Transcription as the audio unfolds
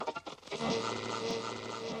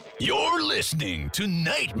You're listening to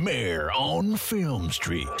Nightmare on Film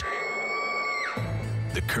Street.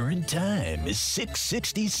 The current time is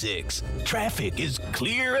 6:66. Traffic is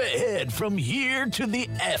clear ahead from here to the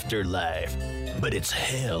afterlife, but it's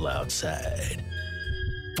hell outside.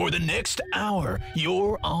 For the next hour,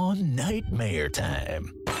 you're on Nightmare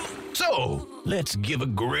Time. So, let's give a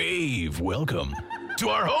grave welcome to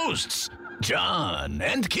our hosts, John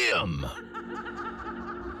and Kim.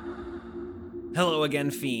 Hello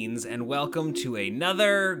again, fiends, and welcome to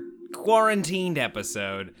another quarantined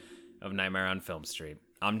episode of Nightmare on Film Street.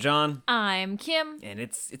 I'm John. I'm Kim. And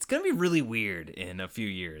it's gonna be really weird in a few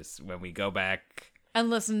years when we go back and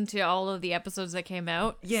listen to all of the episodes that came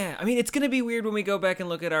out. Yeah, I mean, it's gonna be weird when we go back and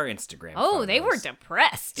look at our Instagram photos. They were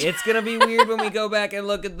depressed. It's gonna be weird when we go back and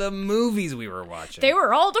look at the movies we were watching. They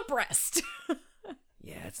were all depressed.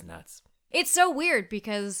 Yeah, it's nuts. It's so weird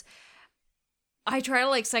because I try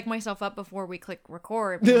to psych myself up before we click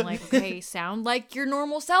record. I'm like, okay, sound like your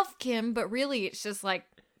normal self, Kim, but really it's just I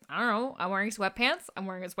don't know, I'm wearing sweatpants, I'm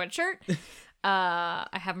wearing a sweatshirt, I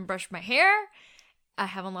haven't brushed my hair, I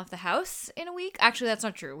haven't left the house in a week. Actually, that's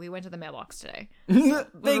not true. We went to the mailbox today. So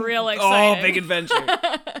we're real excited. Oh, big adventure.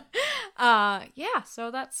 Yeah, so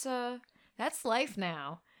that's life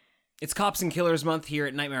now. It's Cops and Killers Month here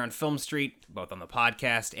at Nightmare on Film Street, both on the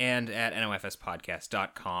podcast and at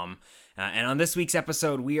nofspodcast.com. And on this week's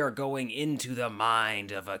episode, we are going into the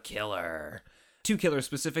mind of a killer. Two killers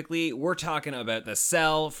specifically. We're talking about The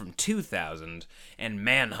Cell from 2000 and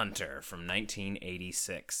Manhunter from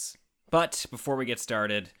 1986. But before we get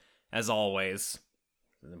started, as always,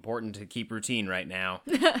 it's important to keep routine right now.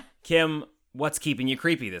 Kim, what's keeping you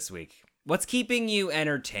creepy this week? What's keeping you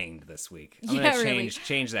entertained this week? I'm gonna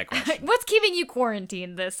change that question. What's keeping you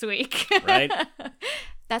quarantined this week? Right?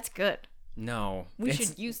 That's good. No. We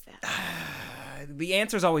should use that. The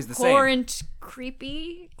answer's always the same.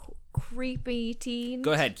 Creepy teen.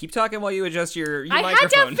 Go ahead. Keep talking while you adjust your I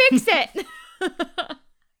microphone. had to fix it.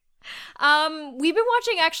 We've been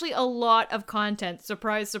watching actually a lot of content.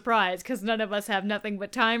 Surprise, surprise, because none of us have nothing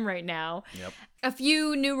but time right now. Yep. A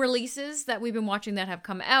few new releases that we've been watching that have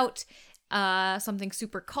come out. Something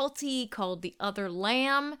super culty called The Other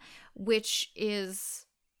Lamb, which is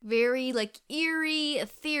very eerie,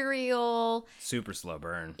 ethereal, super slow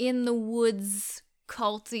burn, in the woods,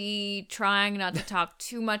 culty, trying not to talk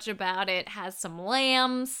too much about it, has some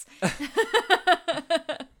lambs.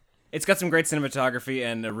 It's got some great cinematography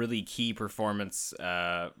and a really key performance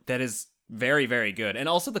that is very, very good. And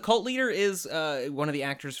also the cult leader is one of the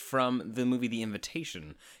actors from the movie The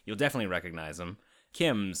Invitation. You'll definitely recognize him.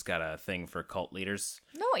 Kim's got a thing for cult leaders.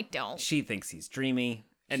 No, I don't. She thinks he's dreamy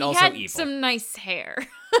and he also had evil. Some nice hair.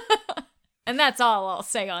 And that's all I'll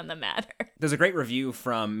say on the matter. There's a great review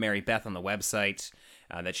from Mary Beth on the website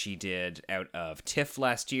that she did out of TIFF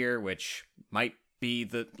last year, which might be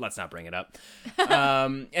let's not bring it up.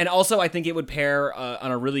 And also I think it would pair on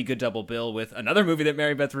a really good double bill with another movie that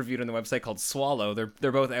Mary Beth reviewed on the website called Swallow.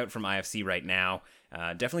 They're both out from IFC right now.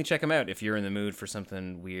 Definitely check them out if you're in the mood for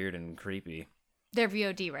something weird and creepy. They're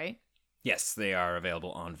VOD, right? Yes, they are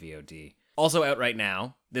available on VOD. Also out right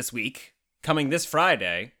now, this week, coming this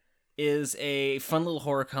Friday, is a fun little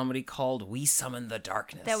horror comedy called We Summon the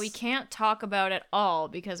Darkness. That we can't talk about at all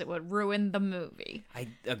because it would ruin the movie. I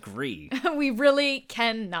agree. We really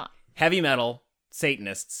cannot. Heavy metal,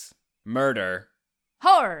 Satanists, murder.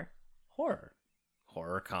 Horror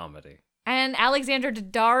Comedy. And Alexandra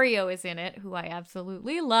Daddario is in it, who I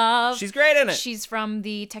absolutely love. She's great in it. She's from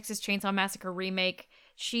the Texas Chainsaw Massacre remake.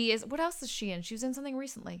 She is. What else is she in? She was in something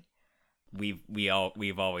recently. We've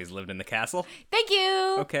always lived in the castle. Thank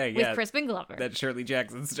you. Okay, yeah. With Crispin Glover. That Shirley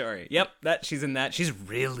Jackson story. Yep, she's in that. She's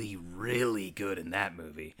really, really good in that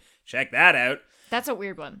movie. Check that out. That's a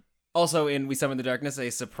weird one. Also in We Summon the Darkness, a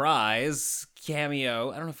surprise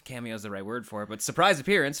cameo. I don't know if cameo is the right word for it, but surprise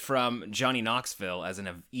appearance from Johnny Knoxville as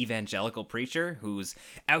an evangelical preacher who's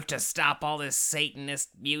out to stop all this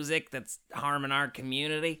Satanist music that's harming our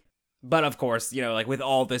community. But of course, with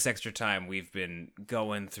all this extra time, we've been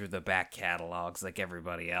going through the back catalogs like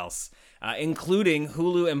everybody else, including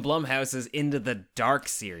Hulu and Blumhouse's Into the Dark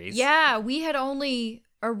series. Yeah, we had only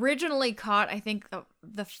originally caught, I think,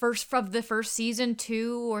 the first season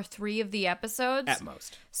 2 or 3 of the episodes at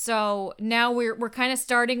most. So now we're kind of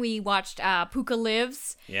starting. We watched Puka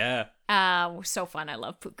Lives. Yeah. So fun. I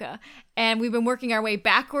love Puka. And we've been working our way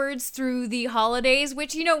backwards through the holidays,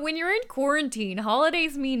 which, you know, when you're in quarantine,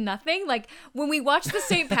 holidays mean nothing. Like, when we watched the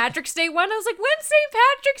St. Patrick's Day one, I was like, when's St.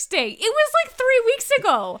 Patrick's Day? It was like 3 weeks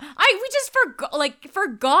ago. We just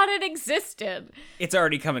forgot it existed. It's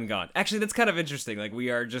already come and gone. Actually, that's kind of interesting. Like, we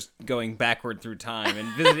are just going backward through time and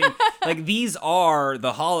visiting. Like, these are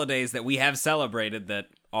the holidays that we have celebrated that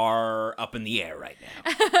are up in the air right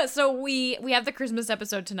now. So we have the Christmas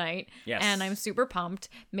episode tonight. Yes. And I'm super pumped.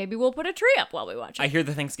 Maybe we'll put a tree up while we watch it. I hear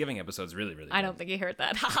the Thanksgiving episode's really, really good. I don't think you heard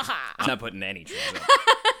that. I'm not putting any trees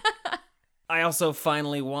up. I also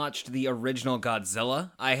finally watched the original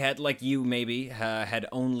Godzilla. I had, like you maybe, had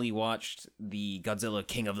only watched the Godzilla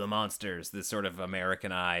King of the Monsters, the sort of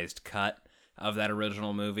Americanized cut of that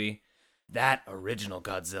original movie. That original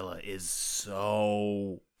Godzilla is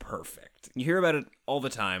so perfect. You hear about it all the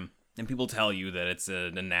time, and people tell you that it's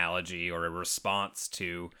an analogy or a response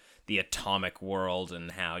to the atomic world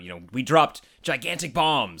and how, you know, we dropped gigantic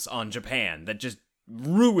bombs on Japan that just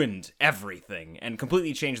ruined everything and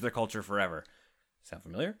completely changed their culture forever. Sound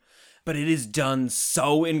familiar? But it is done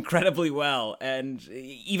so incredibly well, and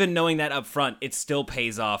even knowing that up front, it still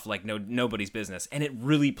pays off like nobody's business, and it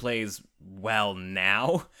really plays well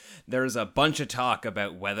now. There's a bunch of talk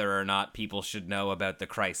about whether or not people should know about the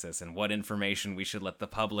crisis and what information we should let the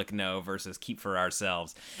public know versus keep for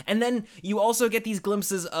ourselves. And then you also get these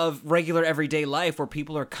glimpses of regular everyday life where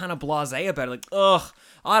people are kind of blasé about it, like, ugh,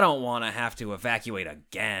 I don't want to have to evacuate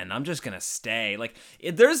again. I'm just going to stay. Like,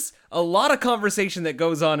 there's a lot of conversation that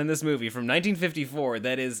goes on in this movie from 1954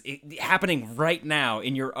 that is happening right now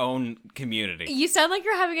in your own community. You sound like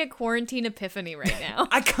you're having a quarantine epiphany right now.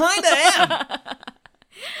 I kind of am.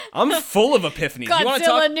 I'm full of epiphanies.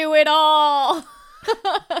 Godzilla knew it all.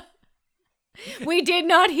 We did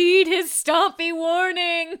not heed his stompy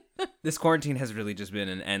warning. This quarantine has really just been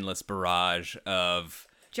an endless barrage of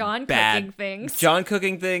John cooking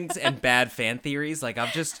things and bad fan theories. Like,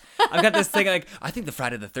 I've got this thing, like, I think the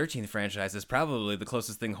Friday the 13th franchise is probably the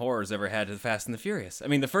closest thing horror's ever had to the Fast and the Furious. I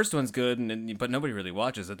mean, the first one's good, but nobody really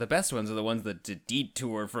watches it. The best ones are the ones that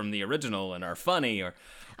detour from the original and are funny. Or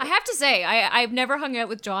I have to say, I've never hung out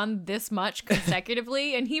with John this much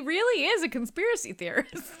consecutively, and he really is a conspiracy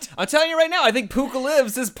theorist. I'm telling you right now, I think Puka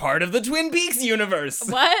Lives is part of the Twin Peaks universe.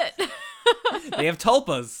 What? They have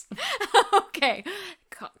tulpas. Okay.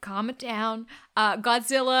 Calm it down.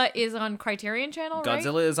 Godzilla is on Criterion Channel, right?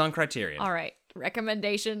 Godzilla is on Criterion. All right.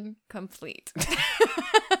 Recommendation complete.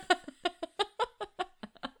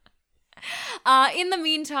 In the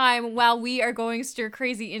meantime, while we are going stir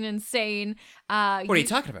crazy and insane, what are you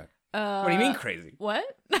talking about? What do you mean crazy? What?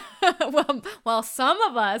 Well, some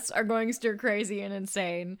of us are going stir crazy and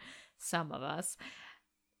insane. Some of us.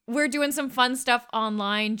 We're doing some fun stuff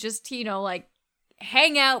online, just, you know, like,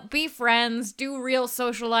 hang out, be friends, do real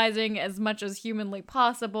socializing as much as humanly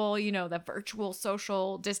possible, you know, the virtual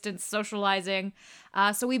social distance socializing.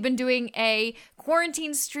 So we've been doing a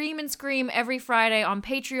quarantine stream and scream every Friday on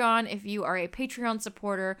Patreon. If you are a Patreon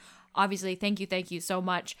supporter, obviously, thank you so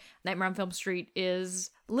much. Nightmare on Film Street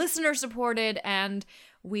is listener supported, and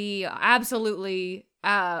we absolutely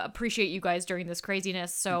appreciate you guys during this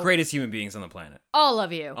craziness. So greatest human beings on the planet. All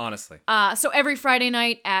of you. Honestly. So every Friday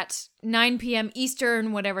night at 9 p.m.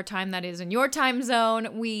 Eastern, whatever time that is in your time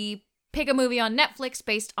zone, we pick a movie on Netflix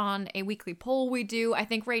based on a weekly poll we do. I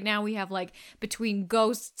think right now we have, like, between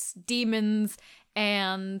ghosts, demons,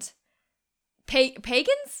 and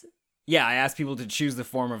pagans? Yeah, I asked people to choose the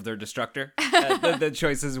form of their destructor. The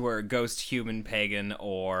choices were ghost, human, pagan,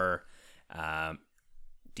 or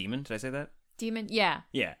demon. Did I say that? Demon? Yeah.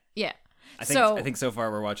 Yeah. Yeah. I think so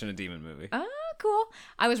far we're watching a demon movie. Cool.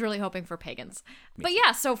 I was really hoping for pagans. But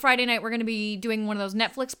yeah, so Friday night we're going to be doing one of those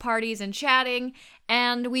Netflix parties and chatting.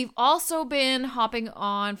 And we've also been hopping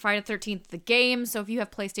on Friday the 13th, the game. So if you have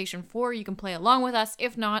PlayStation 4, you can play along with us.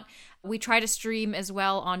 If not, we try to stream as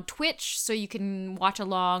well on Twitch so you can watch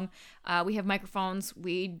along. We have microphones.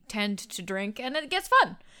 We tend to drink, and it gets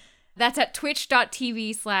fun. That's at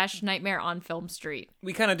twitch.tv/Nightmare on Film Street.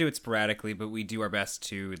 We kind of do it sporadically, but we do our best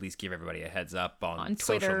to at least give everybody a heads up on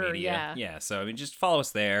Twitter, social media. Yeah, so I mean, just follow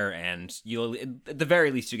us there, and you'll, at the very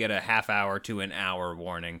least, you get a half hour to an hour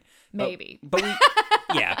warning. Maybe. But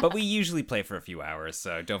we usually play for a few hours,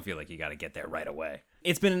 so don't feel like you got to get there right away.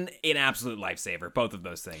 It's been an absolute lifesaver, both of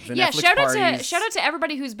those things. The Netflix shout out to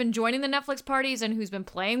everybody who's been joining the Netflix parties and who's been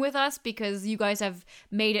playing with us, because you guys have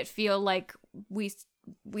made it feel like we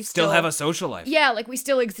still have a social life. Yeah, like we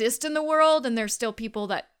still exist in the world, and there's still people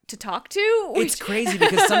to talk to. It's crazy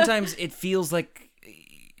because sometimes it feels like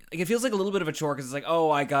Like, it feels like a little bit of a chore because it's like,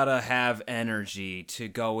 oh, I gotta have energy to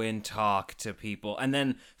go in, talk to people. And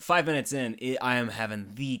then 5 minutes in, I am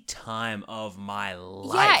having the time of my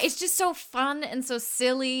life. Yeah, it's just so fun and so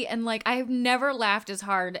silly. And like, I've never laughed as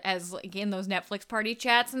hard as like in those Netflix party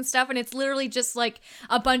chats and stuff. And it's literally just like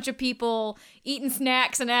a bunch of people eating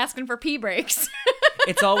snacks and asking for pee breaks.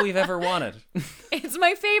 It's all we've ever wanted. It's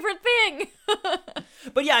my favorite thing.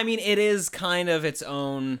 But yeah, I mean, it is kind of its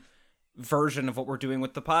own version of what we're doing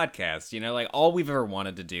with the podcast. You know, like, all we've ever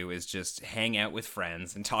wanted to do is just hang out with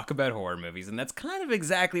friends and talk about horror movies. And that's kind of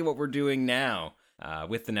exactly what we're doing now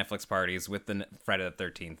with the Netflix parties, with the Friday the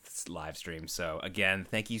 13th live stream. So again,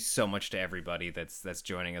 thank you so much to everybody that's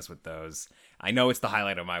joining us with those. I know it's the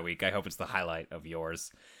highlight of my week. I hope it's the highlight of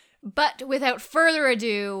yours. But without further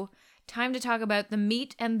ado, time to talk about the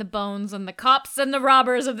meat and the bones and the cops and the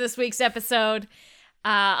robbers of this week's episode.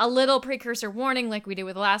 A little precursor warning, like we did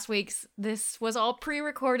with last week's. This was all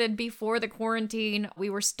pre-recorded before the quarantine. We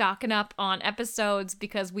were stocking up on episodes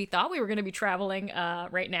because we thought we were going to be traveling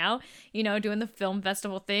right now, you know, doing the film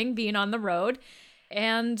festival thing, being on the road.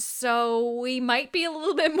 And so we might be a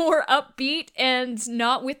little bit more upbeat and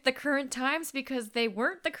not with the current times because they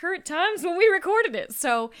weren't the current times when we recorded it.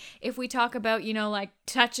 So if we talk about, you know, like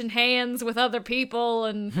touching hands with other people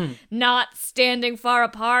and not standing far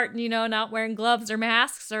apart and, you know, not wearing gloves or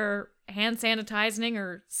masks or hand sanitizing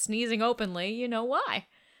or sneezing openly, you know why.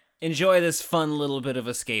 Enjoy this fun little bit of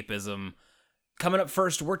escapism. Coming up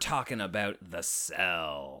first, we're talking about The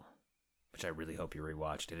Cell, which I really hope you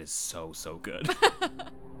rewatched. It is so, so good.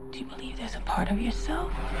 Do you believe there's a part of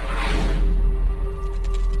yourself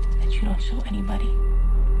that you don't show anybody?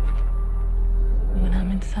 When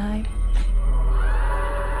I'm inside,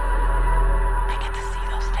 I get to see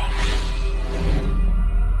those things.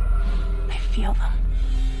 I feel them.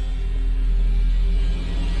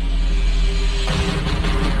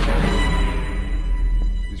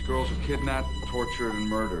 These girls were kidnapped, tortured, and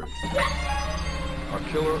murdered. Our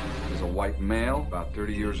killer is a white male, about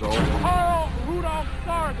 30 years old. Carl Rudolph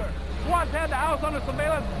Starger. SWAT had the house under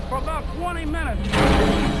surveillance for about 20 minutes.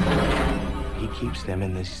 He keeps them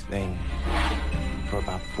in this thing for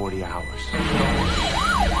about 40 hours.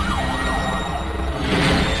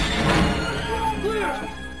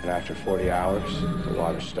 And after 40 hours, the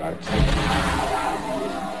water starts.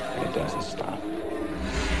 And it doesn't stop.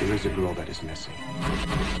 There is a girl that is missing.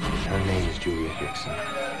 Her name is Julia Hickson.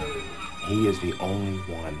 He is the only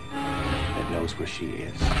one that knows where she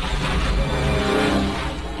is.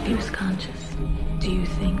 If he was conscious, do you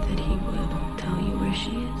think that he would tell you where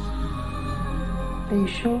she is? Are you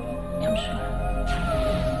sure? I'm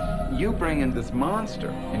sure. You bring in this monster,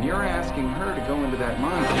 and you're asking her to go into that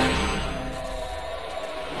monster.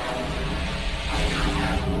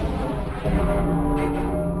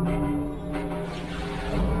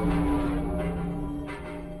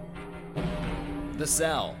 The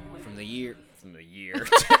Cell, from the year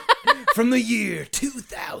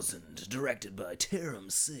 2000, directed by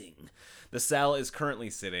Taram Singh. The Cell is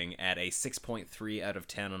currently sitting at a 6.3 out of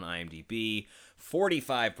 10 on IMDb,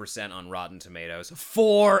 45% on Rotten Tomatoes,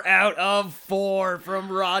 4 out of 4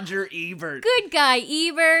 from Roger Ebert. Good guy,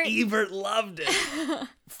 Ebert. Ebert loved it.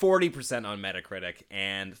 40% on Metacritic,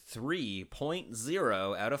 and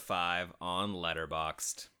 3.0 out of 5 on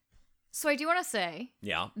Letterboxd. So I do want to say,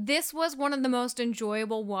 Yeah. this was one of the most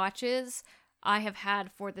enjoyable watches I have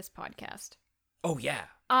had for this podcast. Oh, yeah.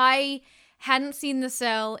 I hadn't seen The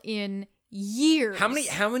Cell in years. How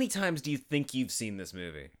many times do you think you've seen this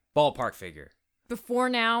movie? Ballpark figure. Before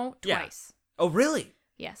now, Yeah. twice. Oh, really?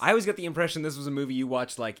 Yes. I always get the impression this was a movie you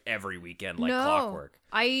watched like every weekend, like clockwork.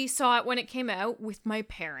 I saw it when it came out with my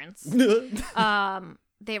parents.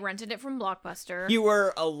 They rented it from Blockbuster. You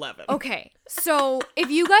were 11. Okay, so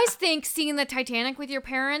if you guys think seeing the Titanic with your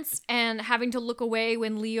parents and having to look away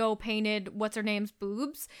when Leo painted what's-her-name's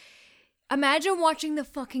boobs, imagine watching the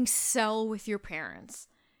fucking Cell with your parents.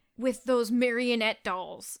 With those marionette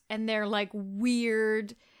dolls and their, like,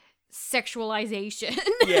 weird sexualization.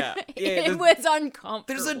 Yeah. It was uncomfortable.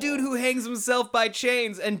 There's a dude who hangs himself by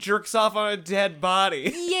chains and jerks off on a dead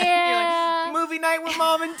body. Yeah. You're like, movie night with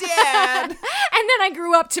mom and dad. And then I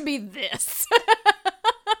grew up to be this.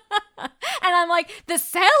 And I'm like, The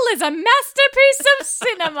Cell is a masterpiece of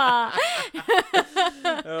cinema.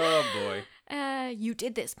 Oh, boy. You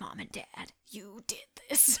did this, Mom and Dad. You did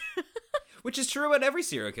this. Which is true about every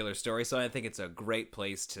serial killer story, so I think it's a great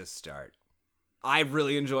place to start. I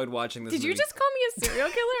really enjoyed watching this Did movie. you just call me a serial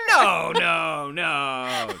killer?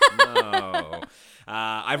 No.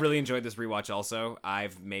 I really enjoyed this rewatch also.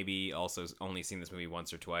 I've maybe also only seen this movie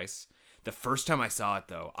once or twice. The first time I saw it,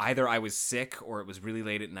 though, either I was sick or it was really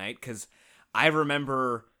late at night, because I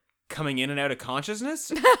remember coming in and out of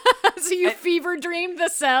consciousness. So you fever dreamed the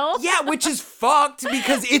cell? Yeah, which is fucked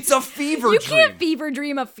because it's a fever dream. You can't fever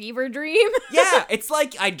dream a fever dream. Yeah, it's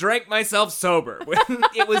like I drank myself sober.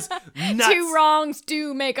 It was nuts. 2 wrongs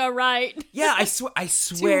do make a right. Yeah, I swear.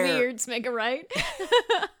 2 weirds make a right.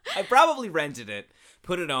 I probably rented it,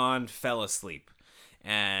 put it on, fell asleep.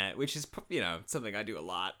 Which is, something I do a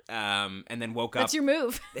lot. And then woke up. That's your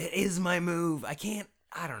move. It is my move.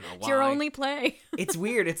 I don't know why. It's your only play. It's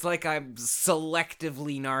weird. It's like I'm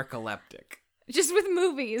selectively narcoleptic. Just with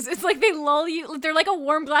movies. It's like they lull you. They're like a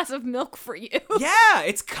warm glass of milk for you. Yeah,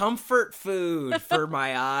 it's comfort food for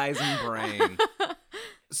my eyes and brain.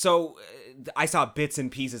 So I saw bits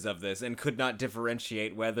and pieces of this and could not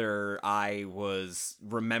differentiate whether I was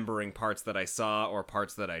remembering parts that I saw or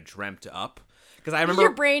parts that I dreamt up. Because I remember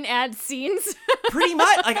your brain adds scenes. pretty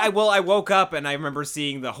much. Like I woke up and I remember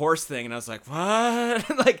seeing the horse thing and I was like,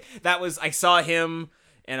 what? Like I saw him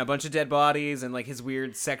and a bunch of dead bodies and like his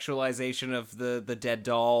weird sexualization of the dead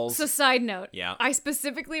dolls. So side note. Yeah. I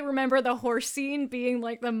specifically remember the horse scene being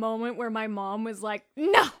like the moment where my mom was like,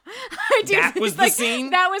 no. That was the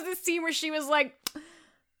scene? That was the scene where she was like,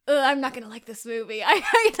 I'm not gonna like this movie. Every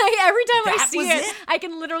time I see it, I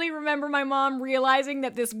can literally remember my mom realizing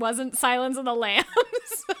that this wasn't Silence of the Lambs.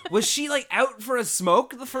 Was she like out for a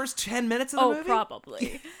smoke the first 10 minutes of the movie? Oh,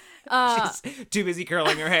 probably. She's too busy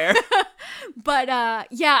curling her hair. But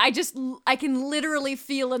yeah, I can literally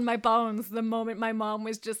feel in my bones the moment my mom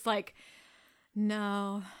was just like,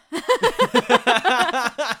 no.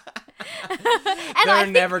 They're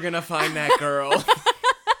never gonna find that girl.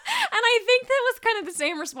 And I think that was kind of the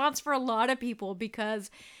same response for a lot of people because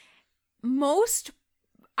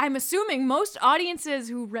I'm assuming most audiences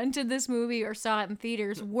who rented this movie or saw it in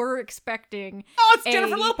theaters were expecting it's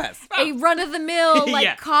Jennifer Lopez. A run-of-the-mill,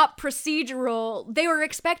 Yeah. cop procedural. They were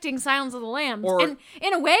expecting Silence of the Lambs. And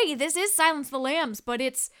in a way, this is Silence of the Lambs, but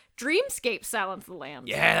it's Dreamscape Silence of the Lambs.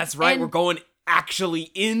 Yeah, that's right. And we're going actually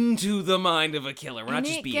into the mind of a killer. We're not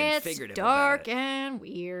just being figurative dark about it. and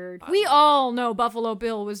weird. We all know Buffalo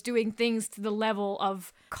Bill was doing things to the level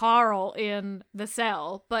of Carl in The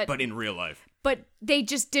Cell, but in real life. But they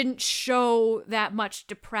just didn't show that much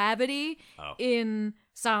depravity in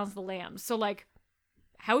Silence of the Lambs. So like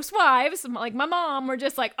housewives, like my mom, were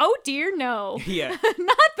just like, "Oh dear, no, Yeah.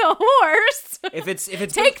 not the horse. If it's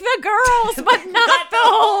Take the girls, but not the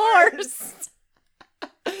horse."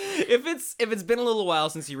 If it's been a little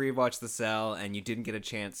while since you rewatched The Cell and you didn't get a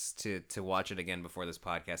chance to watch it again before this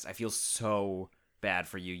podcast, I feel so bad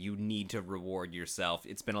for you. You need to reward yourself.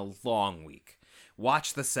 It's been a long week.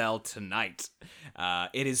 Watch The Cell tonight.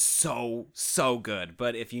 It is so good.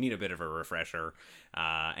 But if you need a bit of a refresher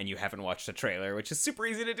and you haven't watched the trailer, which is super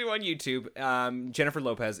easy to do on YouTube, Jennifer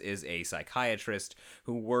Lopez is a psychiatrist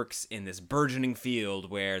who works in this burgeoning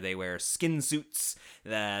field where they wear skin suits.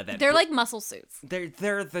 They're like muscle suits.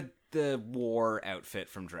 They're the war outfit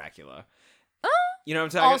from Dracula. You know what I'm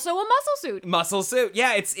talking about? Also a muscle suit. Muscle suit.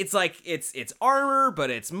 Yeah, it's like it's armor,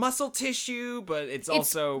 but it's muscle tissue, but it's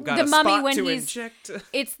also got the a mummy spot when to he's- inject.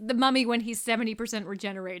 It's the mummy when he's 70%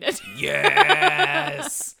 regenerated.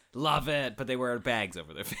 Yes. Love it. But they wear bags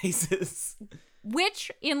over their faces.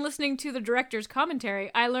 Which, in listening to the director's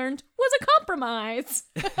commentary, I learned was a compromise.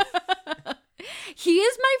 He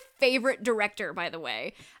is my favorite director, by the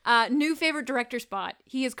way. New favorite director spot.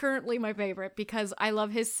 He is currently my favorite because I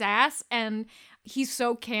love his sass and he's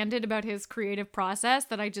so candid about his creative process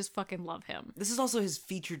that I just fucking love him. This is also his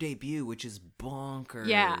feature debut, which is bonkers.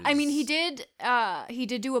 Yeah, I mean, he did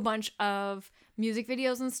do a bunch of music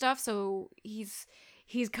videos and stuff, so he's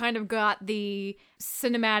kind of got the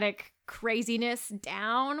cinematic craziness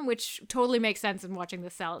down, which totally makes sense in watching The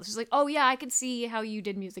Cell. It's just like, oh yeah, I can see how you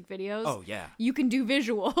did music videos. Oh yeah. You can do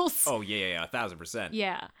visuals. Oh yeah, 1000%.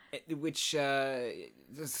 Yeah. Which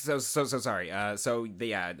so sorry.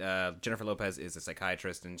 Jennifer Lopez is a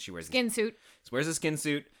psychiatrist and she wears Skin suit. wears a skin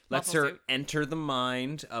suit, lets Muscle her suit. enter the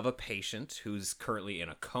mind of a patient who's currently in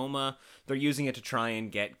a coma. They're using it to try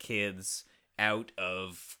and get kids out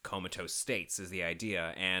of comatose states is the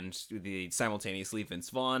idea, and simultaneously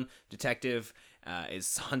Vince Vaughn, detective,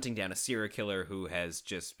 is hunting down a serial killer who has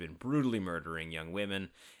just been brutally murdering young women.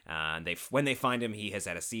 When they find him, he has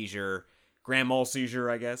had a seizure, grand mal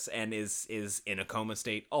seizure, I guess, and is in a coma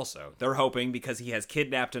state also. They're hoping, because he has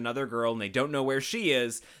kidnapped another girl and they don't know where she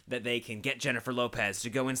is, that they can get Jennifer Lopez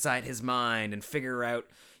to go inside his mind and figure out,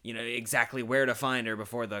 you know, exactly where to find her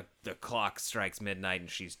before the clock strikes midnight and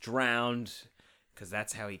she's drowned. because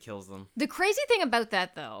that's how he kills them. The crazy thing about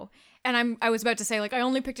that, though, and I was about to say, like, I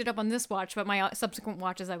only picked it up on this watch, but my subsequent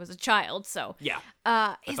watches I was a child, so. Yeah.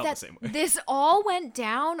 Is felt that the same way. this all went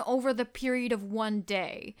down over the period of one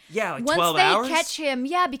day. Yeah, like Once 12 they hours? catch him,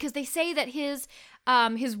 yeah, because they say that his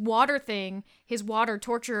water thing, his water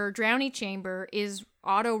torture drowning chamber is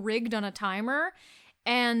auto-rigged on a timer,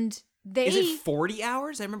 and they... Is it 40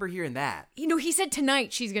 hours? I remember hearing that. he said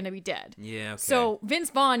tonight she's gonna be dead. Yeah, okay. So Vince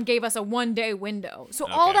Vaughn gave us a 1-day window. So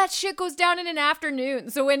all Okay. that shit goes down in an afternoon.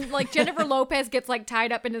 So when like Jennifer Lopez gets like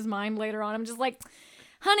tied up in his mind later on, I'm just like,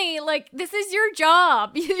 honey, like this is your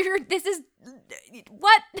job. This is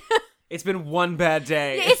what? It's been one bad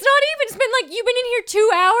day. It's not even. It's been like you've been in here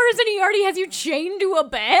 2 hours and he already has you chained to a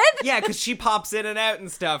bed. Yeah, because she pops in and out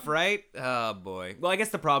and stuff, right? Oh boy. Well, I guess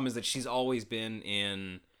the problem is that she's always been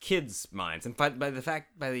in kids' minds, and by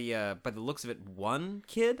the looks of it, one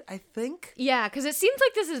kid, I think. Yeah, because it seems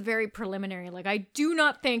like this is very preliminary. Like I do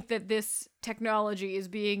not think that this technology is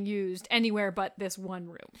being used anywhere but this one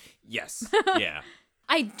room. Yes. Yeah.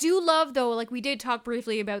 I do love, though, like we did talk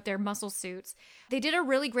briefly about their muscle suits. They did a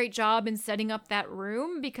really great job in setting up that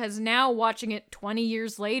room because now watching it 20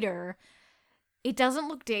 years later, it doesn't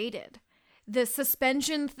look dated. The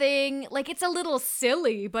suspension thing, like it's a little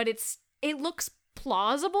silly, but it looks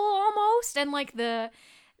plausible almost. And like the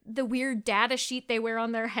weird data sheet they wear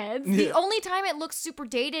on their heads. Yeah. The only time it looks super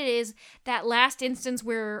dated is that last instance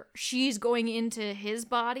where she's going into his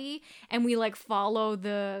body and we like follow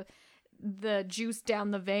the juice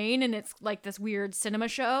down the vein and it's like this weird cinema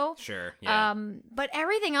show. Sure. Yeah. But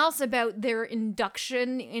everything else about their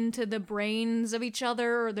induction into the brains of each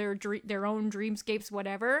other or their own dreamscapes,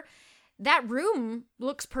 whatever, that room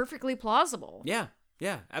looks perfectly plausible. Yeah.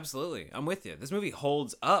 Yeah, absolutely. I'm with you. This movie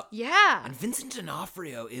holds up. Yeah. And Vincent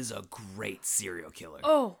D'Onofrio is a great serial killer.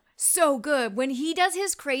 Oh, so good. When he does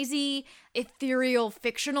his crazy, ethereal,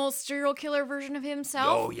 fictional serial killer version of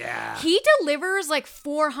himself. Oh, yeah. He delivers like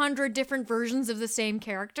 400 different versions of the same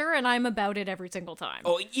character, and I'm about it every single time.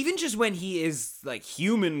 Oh, even just when he is like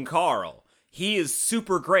human Carl, he is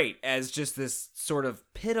super great as just this sort of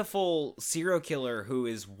pitiful serial killer who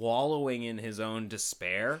is wallowing in his own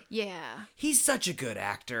despair. Yeah. He's such a good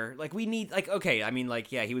actor. Like, we need, like, okay, I mean,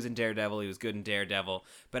 like, yeah, he was in Daredevil. He was good in Daredevil.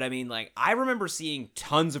 But, I mean, like, I remember seeing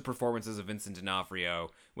tons of performances of Vincent D'Onofrio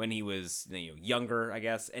when he was, younger, I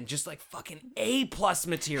guess, and just, like, fucking A-plus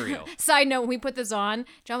material. Side note, when we put this on,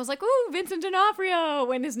 John was like, ooh, Vincent D'Onofrio,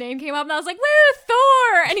 when his name came up, and I was like, woo,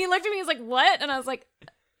 Thor! And he looked at me, he was like, what? And I was like,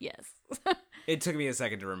 yes. It took me a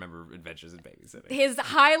second to remember Adventures in Babysitting. His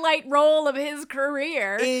highlight role of his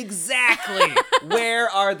career. Exactly. Where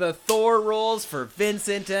are the Thor roles for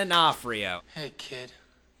Vincent D'Onofrio? Hey, kid.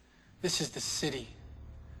 This is the city.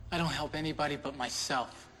 I don't help anybody but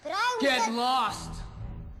myself. But I was Get lost!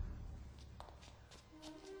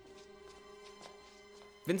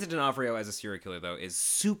 Vincent D'Onofrio as a serial killer, though, is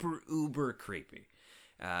super uber creepy.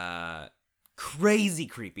 Crazy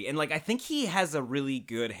creepy. And, like, I think he has a really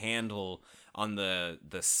good handle on the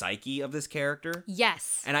psyche of this character.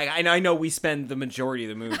 Yes. And I know we spend the majority of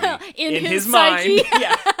the movie in his psyche. mind.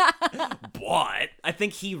 Yeah. But I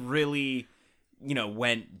think he really,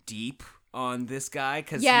 went deep on this guy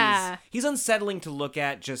because he's unsettling to look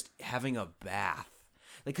at just having a bath.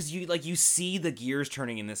 Like, because you see the gears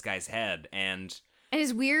turning in this guy's head and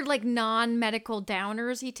his weird, like, non-medical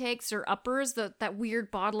downers he takes or uppers, that weird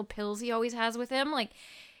bottle of pills he always has with him. Like,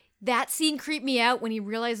 that scene creeped me out when he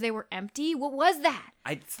realized they were empty. What was that?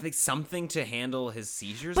 I think something to handle his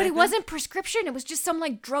seizures. But it wasn't prescription. It was just some,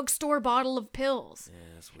 like, drugstore bottle of pills. Yeah,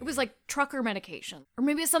 that's weird. It was, like, trucker medication. Or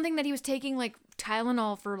maybe it's something that he was taking, like,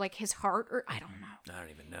 Tylenol for, like, his heart. Or I don't know. I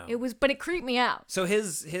don't even know. But it creeped me out. So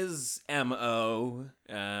his MO,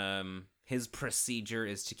 his procedure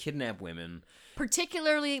is to kidnap women.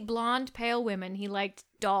 Particularly blonde, pale women. He liked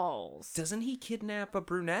dolls. Doesn't he kidnap a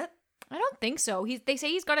brunette? I don't think so. They say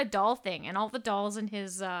he's got a doll thing, and all the dolls in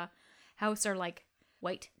his house are, like,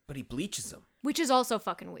 white. But he bleaches them. Which is also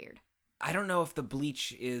fucking weird. I don't know if the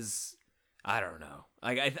bleach is... I don't know.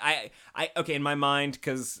 Like, I okay, in my mind,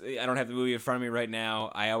 because I don't have the movie in front of me right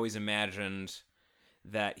now, I always imagined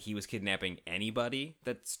that he was kidnapping anybody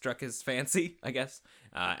that struck his fancy, I guess,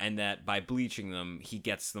 and that by bleaching them, he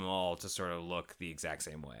gets them all to sort of look the exact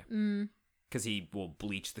same way. Because he will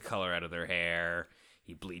bleach the color out of their hair,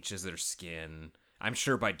 he bleaches their skin. I'm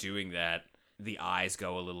sure by doing that, the eyes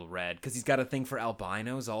go a little red, because he's got a thing for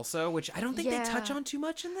albinos also, which I don't think they touch on too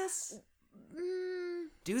much in this.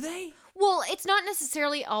 Do they? Well, it's not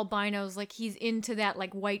necessarily albinos. Like, he's into that,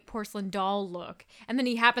 like, white porcelain doll look. And then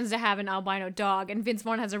he happens to have an albino dog. And Vince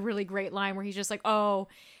Vaughn has a really great line where he's just like, oh,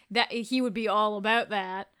 that he would be all about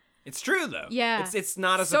that. It's true, though. Yeah. It's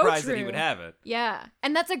not a So surprise that he true. would have it. Yeah.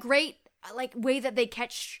 And that's a great way that they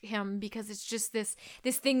catch him, because it's just this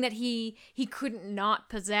thing that he couldn't not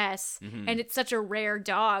possess, and it's such a rare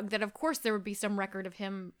dog that of course there would be some record of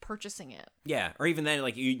him purchasing it. Yeah, or even then,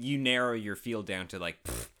 like, you narrow your field down to, like,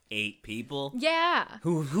 8 people. Yeah.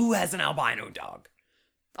 Who has an albino dog?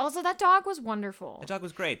 Also, that dog was wonderful. That dog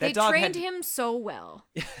was great. They That dog trained had... him so well.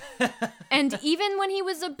 And even when he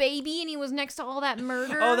was a baby and he was next to all that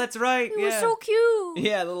murder. Oh, that's right. He was so cute.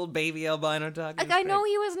 Yeah, little baby albino dog. Like, I know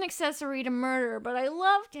he was an accessory to murder, but I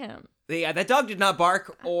loved him. Yeah, that dog did not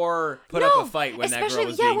bark or put up a fight when that girl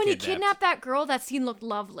was being when he kidnapped. kidnapped that girl, that scene looked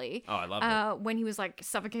lovely. Oh, I loved it. When he was like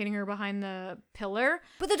suffocating her behind the pillar,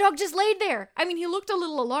 but the dog just laid there. I mean, he looked a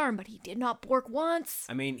little alarmed, but he did not bark once.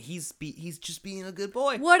 I mean, he's just being a good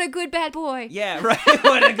boy. What a good bad boy. Yeah, right.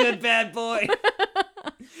 What a good bad boy.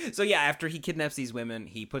 So yeah, after he kidnaps these women,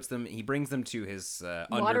 he brings them to his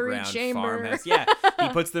underground chamber. farmhouse. Yeah, he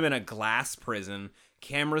puts them in a glass prison,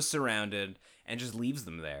 cameras surrounded, and just leaves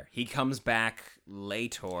them there. He comes back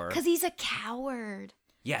later. Because he's a coward.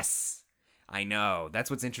 Yes, I know. That's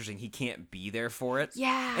what's interesting. He can't be there for it.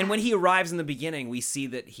 Yeah. And when he arrives in the beginning, we see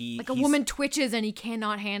that he's a woman twitches and he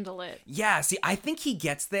cannot handle it. Yeah, see, I think he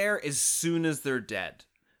gets there as soon as they're dead.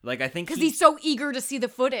 Like, I think because he's so eager to see the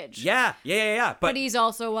footage. Yeah. But he's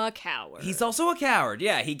also a coward. He's also a coward.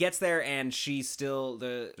 Yeah, he gets there and she's still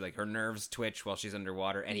her nerves twitch while she's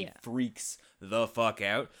underwater, and he freaks the fuck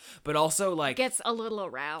out. But also, like, gets a little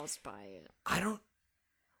aroused by it.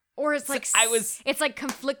 Or it's like it's like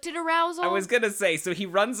conflicted arousal. I was gonna say, so he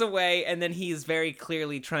runs away and then he's very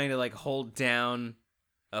clearly trying to like hold down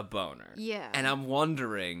a boner. Yeah. And I'm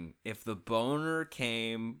wondering if the boner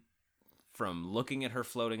came from looking at her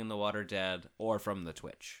floating in the water dead or from the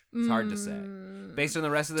twitch. It's hard to say. Based on the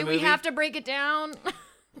rest of the movie. Do we have to break it down?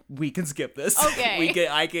 We can skip this. Okay. we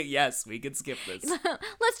can skip this.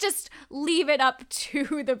 Let's just leave it up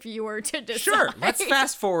to the viewer to decide. Sure. Let's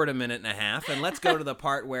fast forward a minute and a half and let's go to the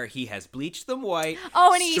part where he has bleached them white,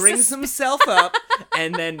 and he strings himself up,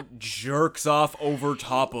 and then jerks off over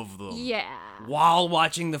top of them. Yeah. While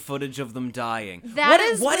watching the footage of them dying. What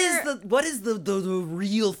is the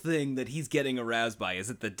real thing that he's getting aroused by?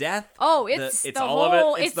 Is it the death? Oh, it's the all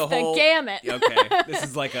whole, of it. it's the gamut. Okay. This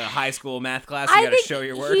is like a high school math class. You gotta show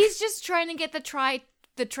your work. He's just trying to get the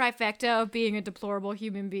trifecta of being a deplorable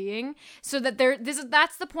human being, so that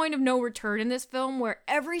that's the point of no return in this film, where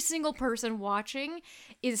every single person watching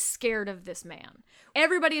is scared of this man.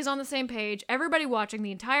 Everybody is on the same page. Everybody watching,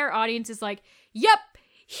 the entire audience is like, "Yep,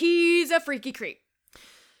 he's a freaky creep."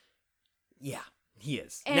 Yeah, he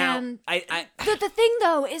is. And now, the thing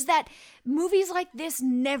though is that movies like this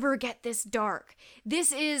never get this dark.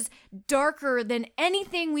 This is darker than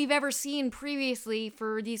anything we've ever seen previously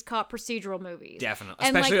for these cop procedural movies. Definitely.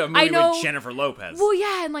 And, especially a movie with Jennifer Lopez. Well,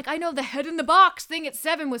 yeah, and like I know the head in the box thing at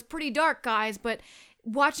 7 was pretty dark, guys, but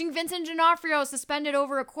watching Vincent D'Onofrio suspended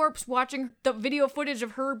over a corpse, watching the video footage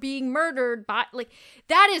of her being murdered,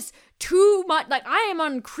 that is too much. Like, I am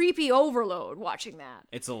on creepy overload watching that.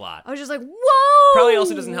 It's a lot. I was just like, whoa! Probably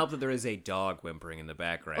also doesn't help that there is a dog whimpering in the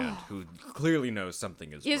background who clearly knows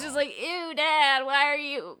something is wrong. He's just like, ew, Dad,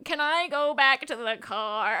 can I go back to the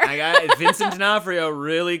car? Vincent D'Onofrio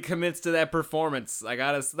really commits to that performance. I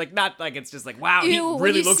gotta, not like it's just like, wow, he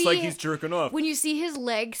really looks like he's jerking off. When you see his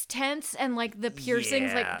legs tense and like the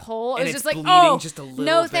piercings pull, and it's just like, bleeding just a little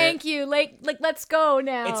no, bit. Thank you. Like, let's go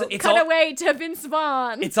now. It's Cut away to Vince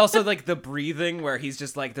Vaughn. It's also like the breathing where he's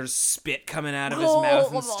just like, there's spit coming out of his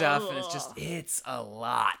mouth and stuff, and it's a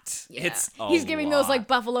lot. Yeah. He's giving those like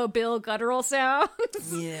Buffalo Bill guttural sounds.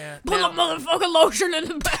 Yeah. Put the motherfucking lotion in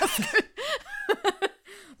the basket.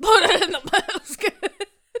 Put it in the basket.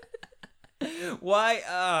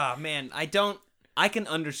 Why? Man, I can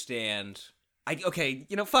understand.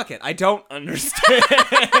 Fuck it. I don't understand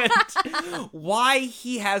why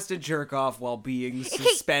he has to jerk off while being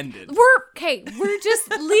suspended. We're just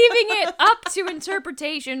leaving it up to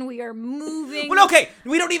interpretation. We are moving. Well, okay,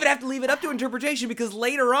 we don't even have to leave it up to interpretation, because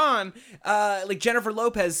later on, Jennifer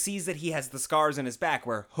Lopez sees that he has the scars in his back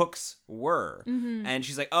where Hook's were, and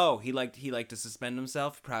she's like, "Oh, he liked to suspend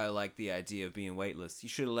himself. Probably liked the idea of being weightless. You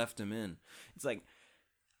should have left him in." It's like,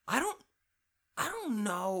 I don't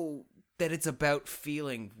know that it's about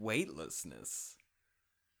feeling weightlessness.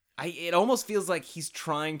 It almost feels like he's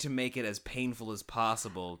trying to make it as painful as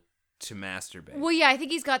possible to masturbate. Well, yeah, I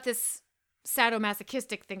think he's got this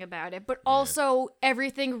sadomasochistic thing about it, but also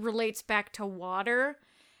everything relates back to water,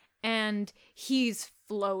 and he's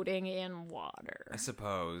floating in water. I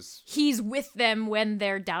suppose. He's with them when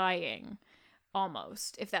they're dying,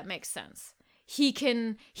 almost, if that makes sense.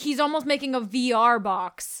 He's almost making a VR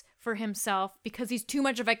box for himself because he's too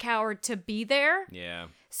much of a coward to be there. Yeah.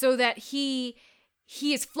 So that he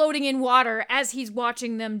is floating in water as he's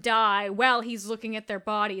watching them die while he's looking at their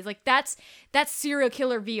bodies. Like that's serial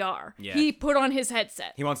killer VR. Yeah. He put on his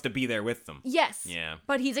headset. He wants to be there with them. Yes. Yeah.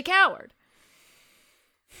 But he's a coward.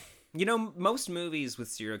 You know, most movies with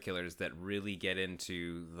serial killers that really get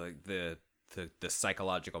into the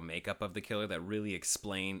psychological makeup of the killer, that really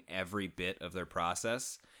explain every bit of their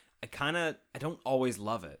process, I don't always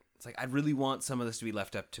love it. It's like I really want some of this to be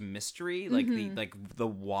left up to mystery. Like the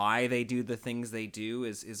why they do the things they do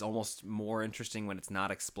is almost more interesting when it's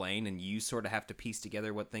not explained, and you sort of have to piece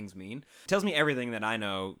together what things mean. It tells me everything that I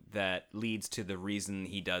know that leads to the reason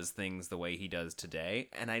he does things the way he does today,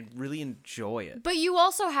 and I really enjoy it. But you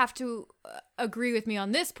also have to agree with me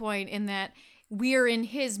on this point in that we're in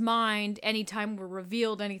his mind anytime we're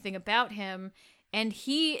revealed anything about him, and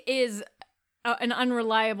he is an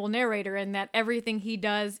unreliable narrator in that everything he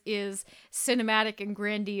does is cinematic and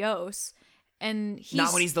grandiose. And he's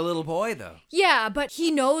Not when he's the little boy, though. Yeah, but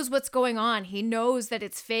he knows what's going on. He knows that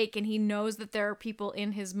it's fake, and he knows that there are people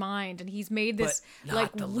in his mind, and he's made this But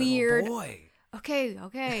like not the weird little boy. Okay,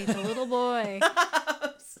 the little boy.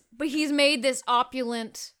 But he's made this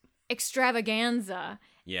opulent extravaganza.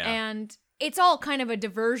 Yeah. And it's all kind of a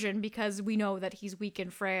diversion because we know that he's weak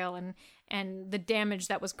and frail, and the damage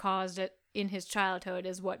that was caused in his childhood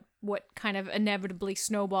is what kind of inevitably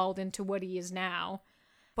snowballed into what he is now.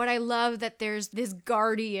 But I love that there's this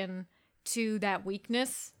guardian to that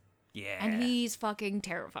weakness. Yeah. And he's fucking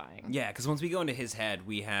terrifying. Yeah, because once we go into his head,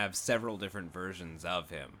 we have several different versions of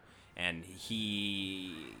him. And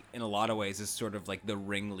he, in a lot of ways, is sort of like the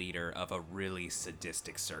ringleader of a really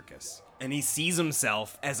sadistic circus. And he sees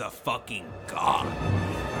himself as a fucking god.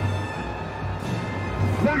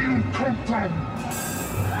 Where you come from?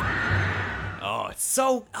 Oh, it's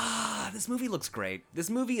so... this movie looks great.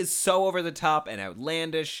 This movie is so over the top and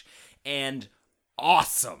outlandish and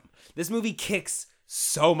awesome. This movie kicks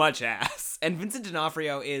so much ass. And Vincent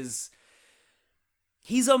D'Onofrio is...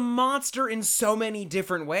 He's a monster in so many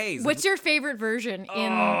different ways. What's your favorite version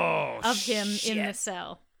of him in the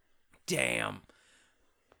cell? Damn.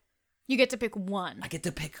 You get to pick one. I get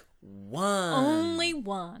to pick one. Only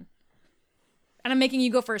one. And I'm making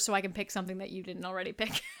you go first so I can pick something that you didn't already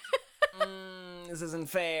pick. This isn't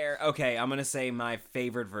fair. Okay, I'm gonna say my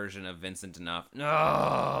favorite version of Vincent D'Onofrio.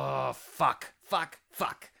 Oh, fuck.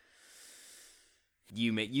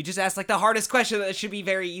 You just asked like the hardest question that should be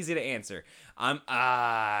very easy to answer.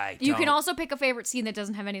 You can also pick a favorite scene that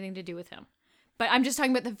doesn't have anything to do with him. But I'm just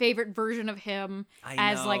talking about the favorite version of him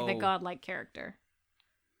as like the godlike character.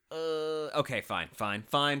 Okay, fine. Is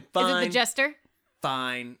it the Jester?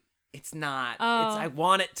 Fine. It's not. Oh. I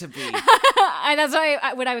want it to be. That's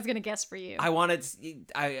what I was gonna guess for you. I want it.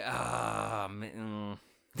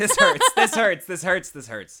 This hurts. This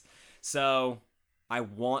hurts. So I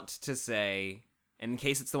want to say, and in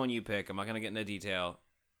case it's the one you pick, I'm not gonna get into detail.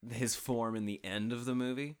 His form in the end of the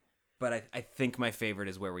movie. But I think my favorite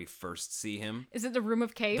is where we first see him. Is it the Room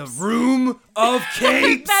of Capes? The Room of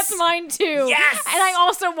Capes! That's mine too. Yes! And I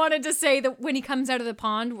also wanted to say that when he comes out of the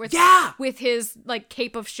pond with his like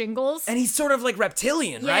cape of shingles. And he's sort of like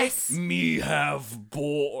reptilian, yes. right? Me have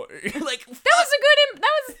boy. Like that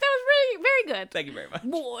was really very good. Thank you very much.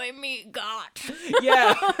 Boy me got.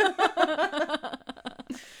 Yeah.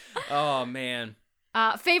 Oh man.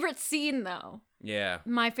 Favorite scene though. Yeah.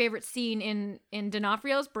 My favorite scene in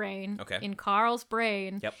D'Onofrio's brain, okay. in Carl's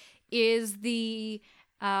brain, is the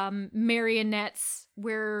marionettes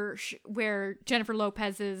where Jennifer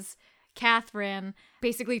Lopez's Catherine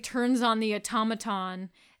basically turns on the automaton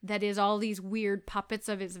that is all these weird puppets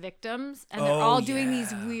of his victims, and they're all doing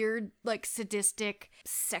these weird, like, sadistic,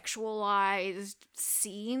 sexualized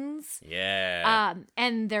scenes. Yeah.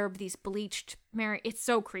 And they're these bleached it's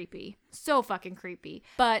so creepy. So fucking creepy.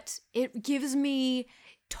 But it gives me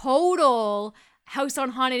total House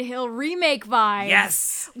on Haunted Hill remake vibes.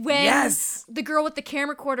 Yes. When the girl with the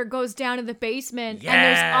camcorder goes down in the basement and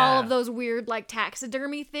there's all of those weird, like,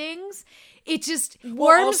 taxidermy things. It just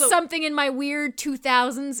warms something in my weird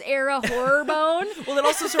 2000s era horror bone. Well, it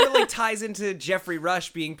also sort of like ties into Jeffrey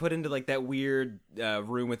Rush being put into like that weird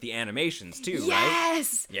room with the animations too, right?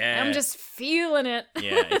 Yes. Yeah. I'm just feeling it.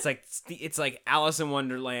 Yeah, it's like Alice in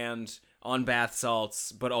Wonderland on bath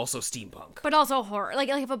salts, but also steampunk. But also horror. Like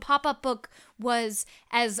if a pop-up book was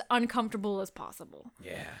as uncomfortable as possible.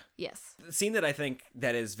 Yeah. Yes. The scene that I think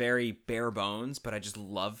that is very bare bones, but I just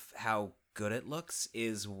love how good it looks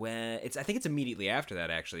is when I think it's immediately after that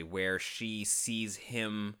actually, where she sees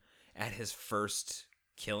him at his first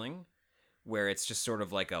killing, where it's just sort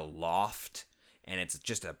of like a loft and it's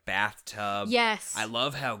just a bathtub. Yes. I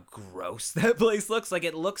love how gross that place looks. Like,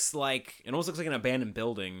 it almost looks like an abandoned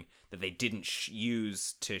building that they didn't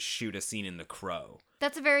use to shoot a scene in The Crow.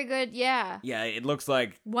 That's a very good, yeah. Yeah, it looks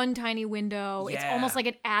like... One tiny window. It's Yeah. almost like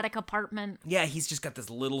an attic apartment. Yeah, he's just got this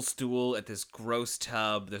little stool at this gross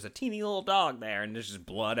tub. There's a teeny little dog there, and there's just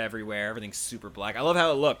blood everywhere. Everything's super black. I love how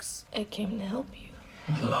it looks. I came to help you.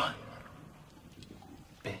 Lie.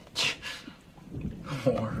 Bitch.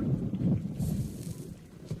 Whore.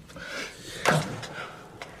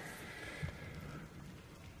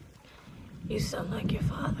 You sound like your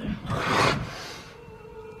father.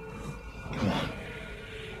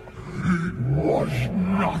 He was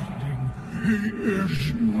nothing. He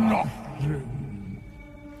is nothing.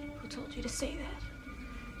 Who told you to say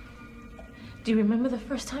that? Do you remember the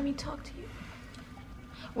first time he talked to you?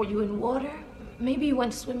 Were you in water? Maybe you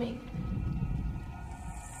went swimming.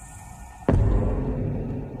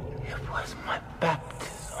 It was my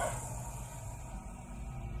baptism.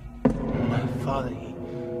 My father,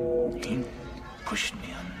 he pushed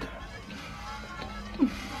me under.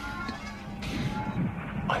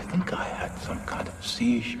 I think I had some kind of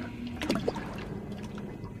seizure.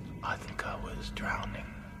 I think I was drowning,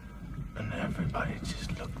 and everybody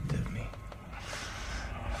just looked at me.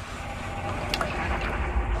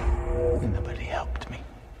 And nobody helped me.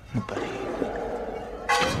 Nobody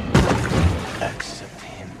except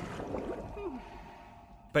him.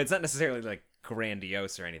 But it's not necessarily, like,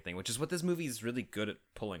 grandiose or anything, which is what this movie is really good at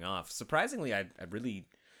pulling off. Surprisingly, I really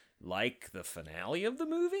like the finale of the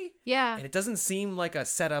movie. Yeah. And it doesn't seem like a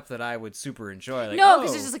setup that I would super enjoy. Like, No,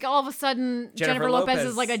 because it's just like all of a sudden Jennifer Jennifer Lopez is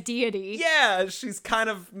Lopez. like a deity. Yeah, she's kind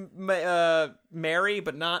of Mary,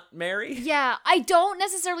 but not Mary. Yeah, I don't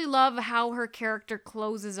necessarily love how her character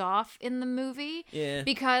closes off in the movie. Yeah.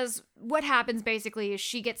 Because what happens basically is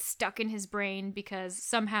she gets stuck in his brain because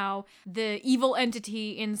somehow the evil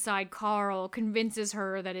entity inside Carl convinces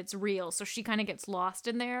her that it's real. So she kind of gets lost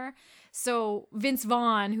in there. So Vince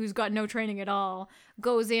Vaughn, who's got no training at all,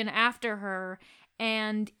 goes in after her.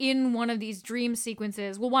 And in one of these dream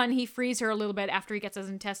sequences, well, one, he frees her a little bit after he gets his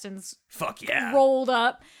intestines Fuck yeah. rolled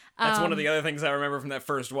up. That's one of the other things I remember from that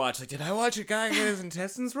first watch. Like, did I watch a guy get his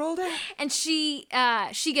intestines rolled out? And she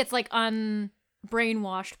gets like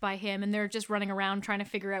brainwashed by him, and they're just running around trying to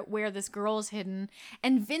figure out where this girl is hidden.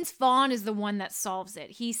 And Vince Vaughn is the one that solves it.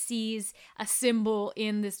 He sees a symbol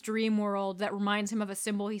in this dream world that reminds him of a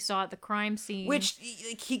symbol he saw at the crime scene. Which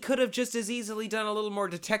he could have just as easily done a little more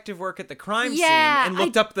detective work at the crime Yeah, scene and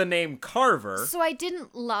looked up the name Carver. So I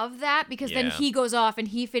didn't love that because then Yeah. he goes off and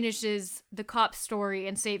he finishes the cop story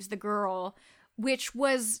and saves the girl, which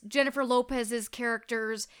was Jennifer Lopez's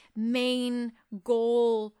character's main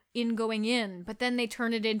goal in going in. But then they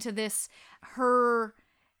turn it into this, her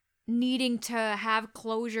needing to have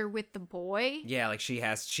closure with the boy. Yeah, like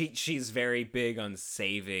she's very big on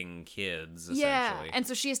saving kids, essentially. Yeah, and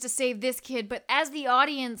so she has to save this kid. But as the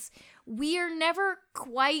audience, we are never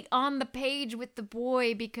quite on the page with the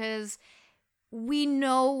boy because we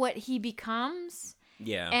know what he becomes.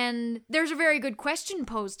 Yeah. And there's a very good question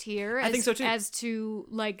posed here. I think so too. As to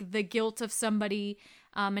like the guilt of somebody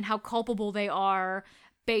and how culpable they are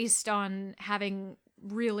based on having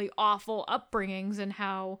really awful upbringings and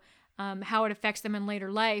how it affects them in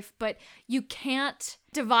later life. But you can't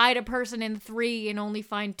divide a person in three and only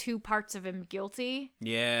find two parts of him guilty.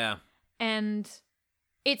 Yeah. And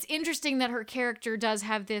it's interesting that her character does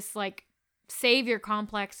have this like savior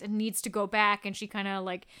complex and needs to go back, and she kind of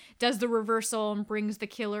like does the reversal and brings the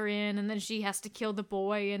killer in, and then she has to kill the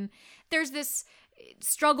boy, and there's this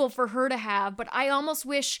struggle for her to have. But I almost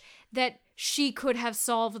wish that she could have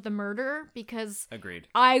solved the murder because Agreed.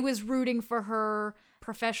 I was rooting for her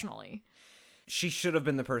professionally. She should have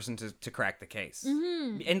been the person to crack the case.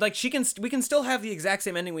 Mm-hmm. And like we can still have the exact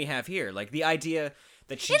same ending we have here. Like the idea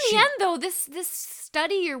that she in the end though, this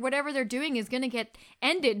study or whatever they're doing is going to get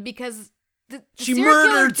ended because the she serial killer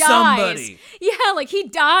murdered dies. somebody. Yeah, like he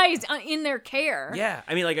dies in their care. Yeah,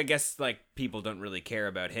 I mean, like I guess like people don't really care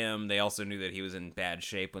about him. They also knew that he was in bad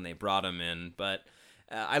shape when they brought him in, but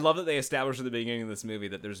I love that they established at the beginning of this movie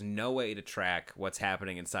that there's no way to track what's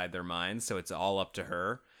happening inside their minds, so it's all up to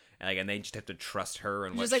her. And they just have to trust her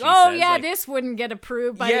and what She's like, she oh says. yeah, Like, this wouldn't get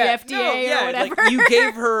approved by yeah, the FDA no, or whatever. Like, you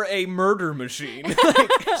gave her a murder machine.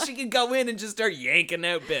 Like, she can go in and just start yanking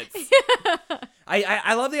out bits.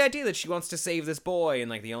 I love the idea that she wants to save this boy,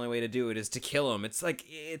 and like the only way to do it is to kill him. It's like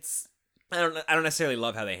it's I don't necessarily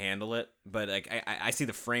love how they handle it, but like I see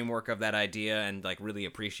the framework of that idea and like really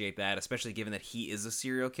appreciate that, especially given that he is a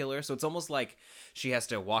serial killer. So it's almost like she has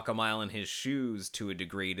to walk a mile in his shoes to a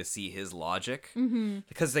degree to see his logic. Mm-hmm.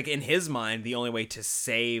 Because like in his mind, the only way to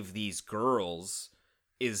save these girls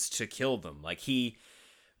is to kill them. Like we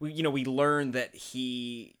learn that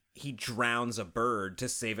he drowns a bird to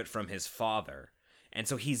save it from his father. And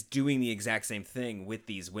so he's doing the exact same thing with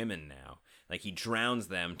these women now. Like, he drowns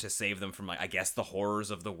them to save them from, like, I guess the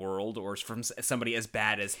horrors of the world, or from somebody as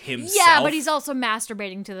bad as himself. Yeah, but he's also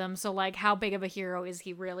masturbating to them, so, like, how big of a hero is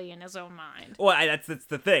he really in his own mind? Well, that's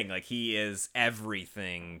the thing. Like, he is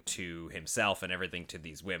everything to himself and everything to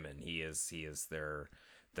these women. He is their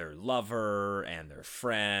lover and their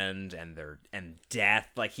friend and death.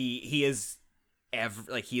 Like, he is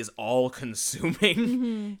he is all consuming.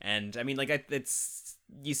 Mm-hmm. And I mean, like, it's,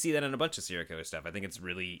 you see that in a bunch of serial killer stuff. I think it's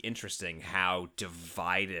really interesting how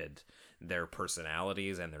divided their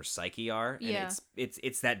personalities and their psyche are. And yeah.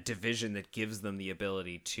 it's that division that gives them the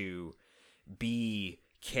ability to be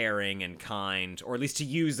caring and kind, or at least to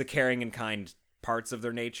use the caring and kind parts of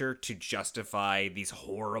their nature to justify these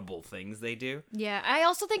horrible things they do. Yeah, I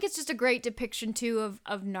also think it's just a great depiction too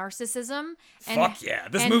of narcissism. Fuck yeah,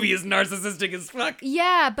 this movie is narcissistic as fuck.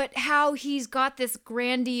 Yeah, but how he's got this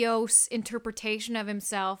grandiose interpretation of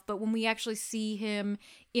himself, but when we actually see him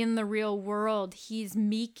in the real world, he's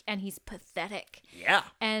meek and he's pathetic. Yeah.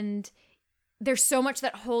 And there's so much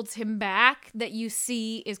that holds him back that you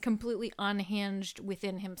see is completely unhinged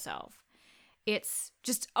within himself. It's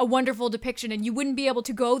just a wonderful depiction, and you wouldn't be able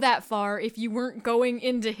to go that far if you weren't going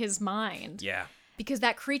into his mind. Yeah. Because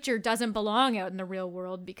that creature doesn't belong out in the real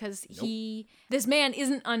world, because this man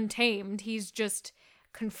isn't untamed, he's just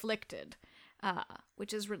conflicted,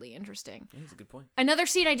 which is really interesting. That's a good point. Another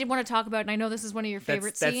scene I did want to talk about, and I know this is one of your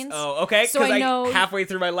favorite scenes. Oh, okay. So I know halfway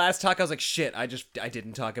through my last talk, I was like, shit, I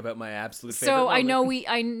didn't talk about my absolute favorite So moment.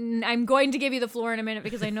 I know I'm going to give you the floor in a minute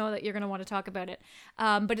because I know that you're going to want to talk about it.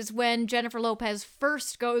 But it's when Jennifer Lopez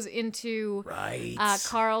first goes into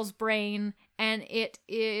Carl's brain, and it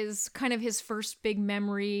is kind of his first big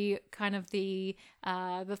memory, kind of the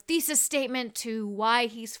thesis statement to why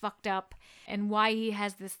he's fucked up and why he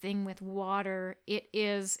has this thing with water. It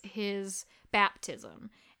is his baptism,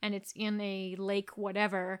 and it's in a lake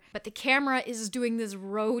whatever, but the camera is doing this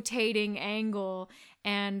rotating angle,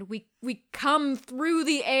 and we come through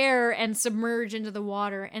the air and submerge into the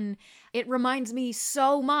water, and it reminds me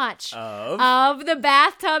so much of the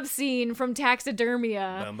bathtub scene from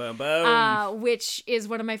Taxidermia. Boom, boom, boom. Which is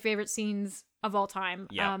one of my favorite scenes of all time.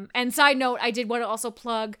 Yep. And side note, I did want to also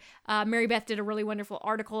plug, Mary Beth did a really wonderful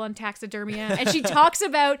article on Taxidermia, and she talks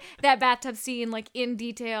about that bathtub scene like in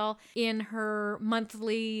detail in her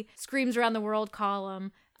monthly Screams Around the World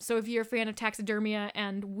column. So if you're a fan of Taxidermia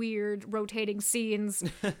and weird rotating scenes,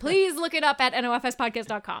 please look it up at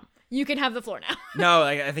nofspodcast.com. You can have the floor now. No,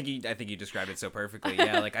 I think you described it so perfectly.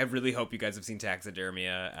 Yeah, like I really hope you guys have seen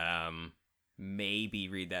Taxidermia. Maybe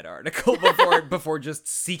read that article before just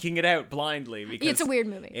seeking it out blindly, because it's a weird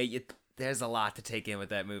movie. There's a lot to take in with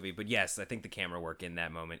that movie, but yes, I think the camera work in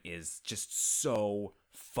that moment is just so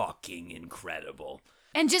fucking incredible.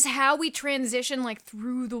 And just how we transition like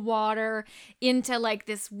through the water into like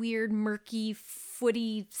this weird murky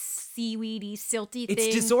footy seaweedy silty thing.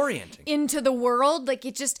 It's disorienting. Into the world. Like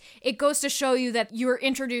it goes to show you that you're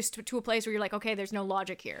introduced to a place where you're like, okay, there's no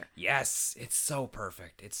logic here. Yes, it's so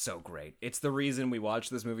perfect. It's so great. It's the reason we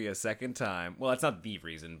watched this movie a second time. Well, it's not the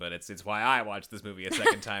reason, but it's why I watched this movie a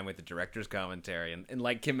second time with the director's commentary. And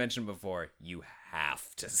like Kim mentioned before, you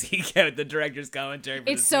have to seek out the director's commentary for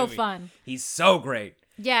It's this so movie. fun. He's so great.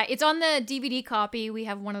 Yeah, it's on the DVD copy. We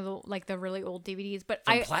have one of the really old DVDs, but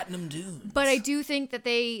From Platinum Dunes. But I do think that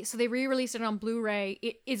they re-released it on Blu-ray.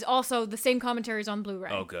 It is also the same commentaries on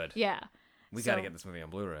Blu-ray. Oh, good. Yeah. We got to get this movie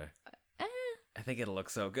on Blu-ray. I think it'll look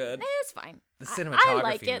so good. It's fine. The cinematography I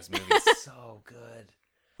like in this movie is so good.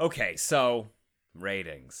 Okay, so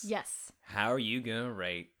ratings. Yes. How are you going to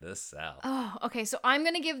rate The Cell? Oh, okay. So I'm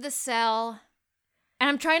going to give The Cell, and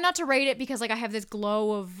I'm trying not to rate it because like I have this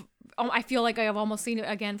glow of, I feel like I have almost seen it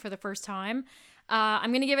again for the first time.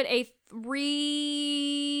 I'm going to give it a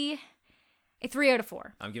 3 out of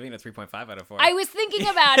 4. I'm giving it a 3.5 out of 4. I was thinking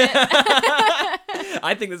about it.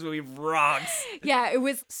 I think this movie rocks. Yeah, it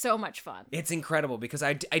was so much fun. It's incredible because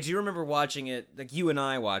I do remember watching it, like you and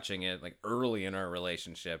I watching it, like early in our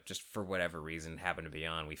relationship, just for whatever reason, happened to be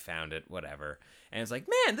on. We found it, whatever. And it's like,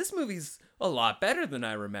 man, this movie's a lot better than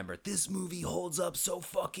I remember. This movie holds up so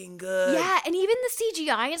fucking good. Yeah, and even the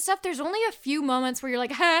CGI and stuff, there's only a few moments where you're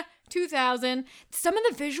like, 2000. Some of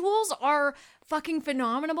the visuals are fucking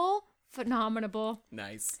phenomenal.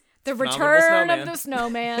 Nice. The Phenomenal return snowman. of the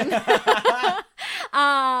snowman.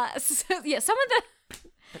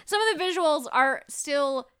 Some of the visuals are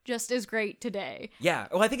still just as great today. Yeah.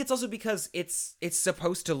 Well, I think it's also because it's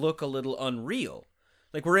supposed to look a little unreal.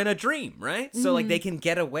 Like we're in a dream, right? So like they can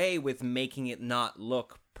get away with making it not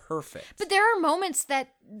look perfect. But there are moments that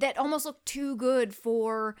almost look too good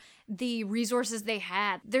for the resources they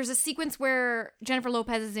had. There's a sequence where Jennifer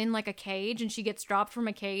Lopez is in like a cage and she gets dropped from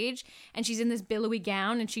a cage and she's in this billowy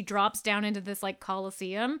gown and she drops down into this like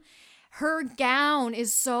coliseum. Her gown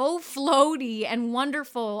is so floaty and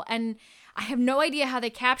wonderful, and I have no idea how they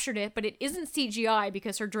captured it, but it isn't CGI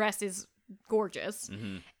because her dress is gorgeous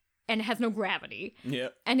and it has no gravity. Yeah.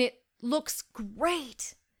 And it looks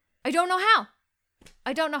great. I don't know how.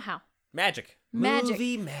 Magic. Magic.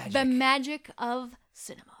 Movie magic. The magic of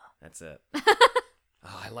cinema. That's it.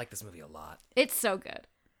 I like this movie a lot. It's so good.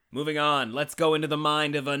 Moving on, let's go into the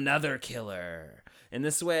mind of another killer. In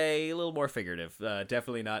this way, a little more figurative.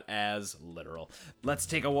 Definitely not as literal. Let's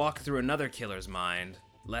take a walk through another killer's mind.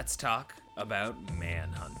 Let's talk about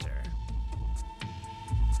Manhunter.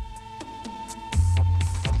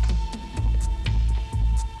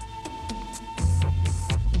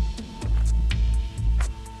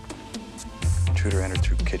 Intruder entered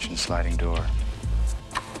through kitchen sliding door.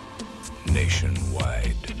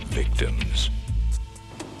 Nationwide victims.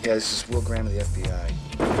 Yeah, this is Will Graham of the FBI.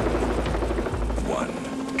 One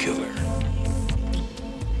killer.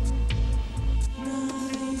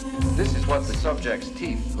 This is what the subject's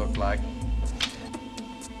teeth look like.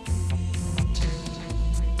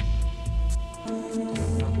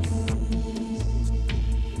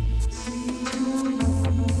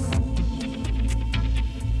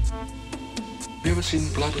 You ever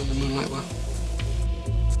seen blood on the moonlight well?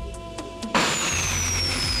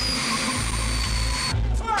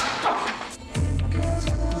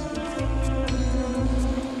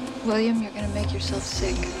 William, you're gonna make yourself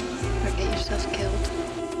sick or get yourself killed.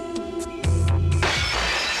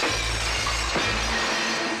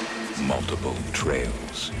 Multiple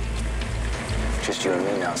trails. Just you and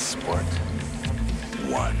me now, sport.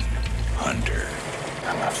 One hunter.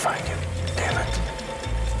 I'm gonna find you. Damn it.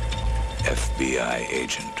 FBI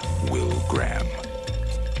agent Will Graham.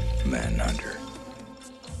 Manhunter.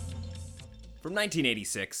 From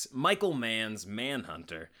 1986, Michael Mann's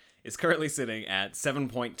Manhunter is currently sitting at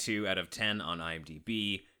 7.2 out of 10 on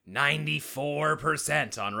IMDb,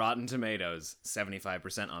 94% on Rotten Tomatoes,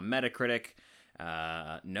 75% on Metacritic.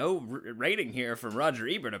 No rating here from Roger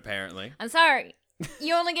Ebert, apparently. I'm sorry.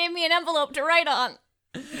 You only gave me an envelope to write on.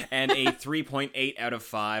 And a 3.8 out of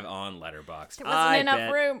 5 on Letterboxd. There wasn't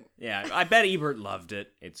enough room. Yeah, I bet Ebert loved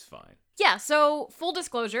it. It's fine. Yeah, so full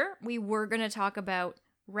disclosure, we were going to talk about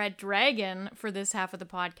Red Dragon for this half of the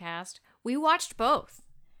podcast. We watched both.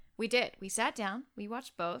 We did. We sat down. We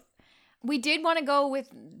watched both. We did want to go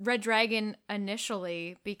with Red Dragon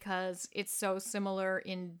initially because it's so similar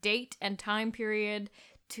in date and time period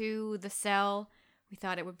to The Cell. We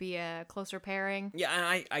thought it would be a closer pairing.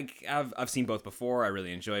 Yeah, and I've seen both before. I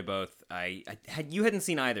really enjoy both. You hadn't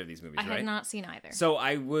seen either of these movies, I right? had not seen either. So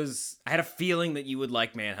I had a feeling that you would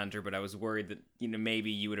like Manhunter, but I was worried that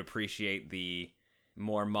maybe you would appreciate the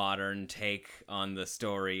more modern take on the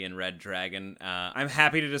story in Red Dragon. I'm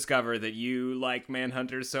happy to discover that you like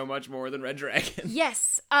Manhunter so much more than Red Dragon.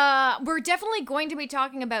 Yes, we're definitely going to be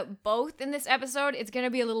talking about both in this episode. It's going to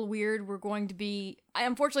be a little weird.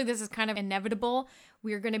 Unfortunately, this is kind of inevitable.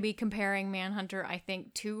 We're going to be comparing Manhunter, I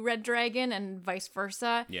think, to Red Dragon and vice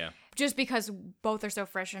versa. Yeah. Just because both are so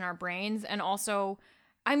fresh in our brains. And also,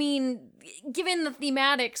 I mean, given the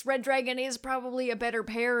thematics, Red Dragon is probably a better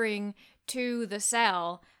pairing to The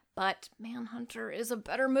Cell, but Manhunter is a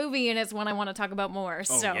better movie, and it's one I want to talk about more.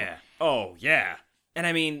 Oh, yeah. And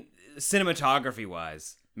I mean,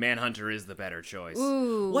 cinematography-wise, Manhunter is the better choice.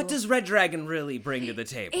 Ooh. What does Red Dragon really bring to the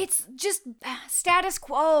table? It's just status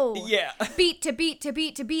quo. Yeah. Beat to beat to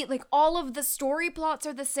beat to beat. Like, all of the story plots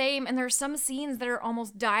are the same, and there are some scenes that are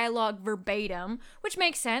almost dialogue verbatim, which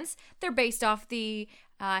makes sense. They're based off the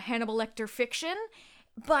Hannibal Lecter fiction,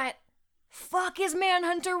 but fuck, is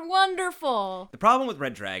Manhunter wonderful. The problem with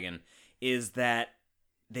Red Dragon is that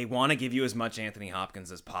they want to give you as much Anthony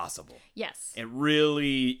Hopkins as possible. Yes. It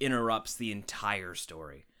really interrupts the entire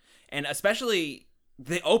story. And especially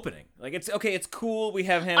the opening. Like, it's cool. We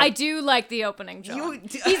have him. I do like the opening, John.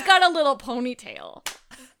 He's got a little ponytail.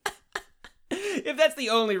 If that's the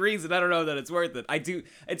only reason, I don't know that it's worth it.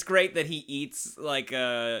 It's great that he eats like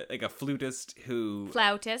a flautist who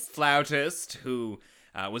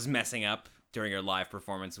was messing up during her live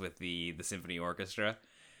performance with the symphony orchestra,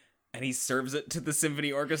 and he serves it to the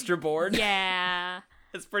symphony orchestra board. Yeah.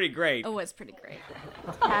 It's pretty great. Oh, it's pretty great.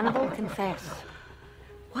 Hannibal, confess.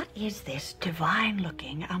 What is this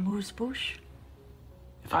divine-looking amuse-bouche?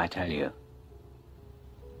 If I tell you,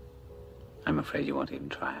 I'm afraid you won't even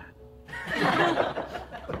try it.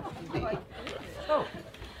 Oh.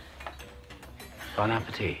 Bon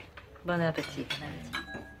appetit. Bon appetit.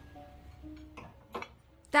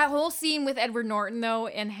 That whole scene with Edward Norton, though,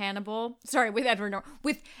 and Hannibal. Sorry, with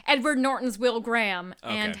Edward Norton's Will Graham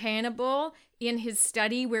and Hannibal in his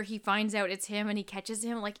study where he finds out it's him and he catches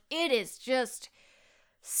him. Like, it is just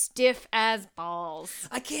stiff as balls.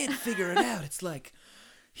 I can't figure it out. It's like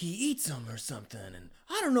he eats them or something, and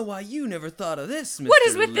I don't know why you never thought of this, Mr. What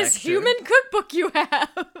is with this Lecter. human cookbook you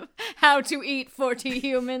have? How to eat 40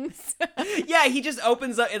 humans. Yeah, he just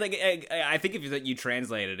opens up. Like, I think if you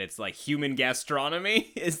translate it, it's like human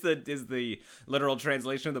gastronomy is the literal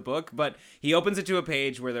translation of the book. But he opens it to a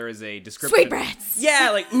page where there is a description. Sweetbreads.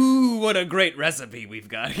 Yeah, like, ooh, what a great recipe we've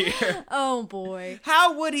got here. Oh boy.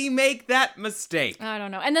 How would he make that mistake? I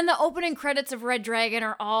don't know. And then the opening credits of Red Dragon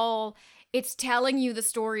are all. It's telling you the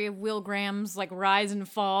story of Will Graham's like rise and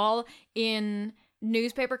fall in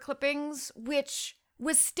newspaper clippings, which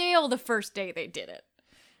was stale the first day they did it.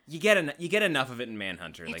 You get enough of it in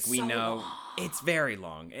Manhunter. It's like we so know long. it's very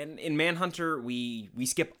long, and in Manhunter we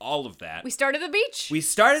skip all of that. We started at the beach. We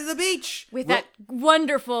started at the beach with that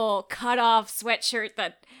wonderful cut-off sweatshirt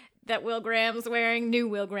that Will Graham's wearing. New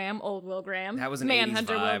Will Graham, old Will Graham. That was an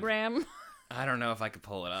Manhunter 80s vibe. Will Graham. I don't know if I could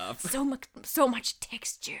pull it off. So much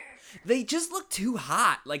texture. They just look too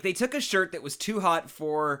hot. Like, they took a shirt that was too hot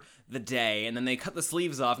for the day, and then they cut the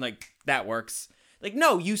sleeves off, and like, that works. Like,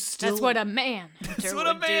 no, you still... That's what a man That's what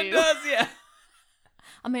a man does, yeah.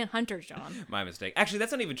 A Manhunter, John. My mistake. Actually,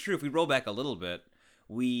 that's not even true. If we roll back a little bit,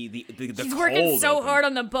 the he's working so open. hard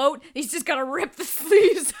on the boat, he's just gotta rip the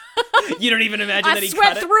sleeves. You don't even imagine that he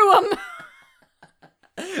sweat cut it? through them.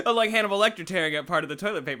 Oh, like Hannibal Lecter tearing up part of the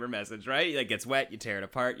toilet paper message, right? It gets wet, you tear it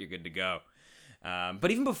apart, you're good to go.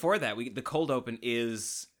 But even before that, the cold open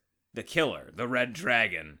is the killer, the Red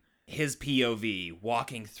Dragon, his POV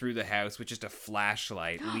walking through the house with just a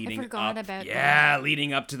flashlight leading I forgot up. about that.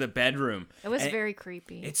 Leading up to the bedroom. It was very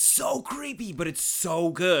creepy. It's so creepy, but it's so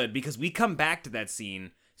good because we come back to that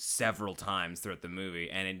scene several times throughout the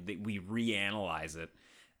movie, and we reanalyze it,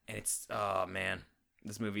 and it's oh man.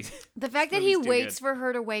 This movie. The fact that he waits for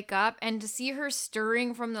her to wake up and to see her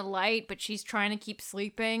stirring from the light, but she's trying to keep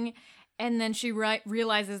sleeping, and then she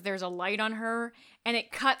realizes there's a light on her, and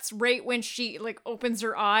it cuts right when she like opens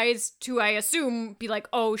her eyes to, I assume, be like,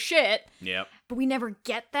 oh shit. Yep. But we never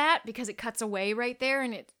get that because it cuts away right there,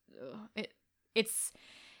 and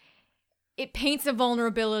it paints a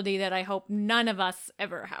vulnerability that I hope none of us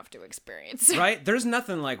ever have to experience. Right? There's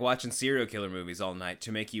nothing like watching serial killer movies all night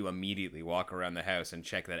to make you immediately walk around the house and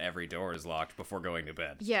check that every door is locked before going to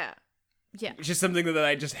bed. Yeah. Yeah. Which is something that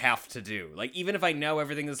I just have to do. Like, even if I know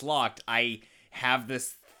everything is locked, I have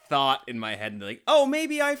this thought in my head and like, oh,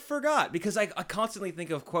 maybe I forgot. Because I constantly think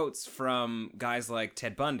of quotes from guys like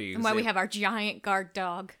Ted Bundy. And why we have our giant guard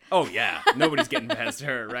dog. Oh, yeah. Nobody's getting past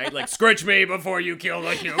her, right? Like, scritch me before you kill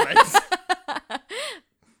the humans.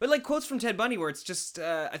 But like quotes from Ted Bundy where it's just,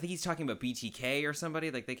 I think he's talking about BTK or somebody,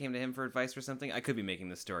 like they came to him for advice or something. I could be making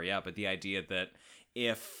this story up, but the idea that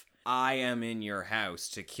if I am in your house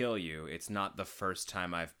to kill you, it's not the first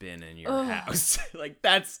time I've been in your house. Like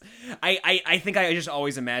that's, I think I just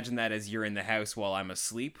always imagine that as you're in the house while I'm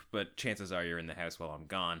asleep, but chances are you're in the house while I'm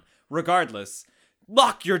gone. Regardless,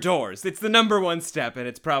 lock your doors. It's the number one step, and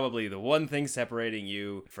it's probably the one thing separating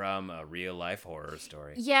you from a real-life horror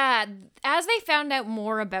story. Yeah, as they found out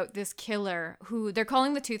more about this killer, who they're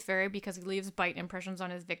calling the Tooth Fairy because he leaves bite impressions on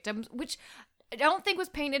his victims, which I don't think was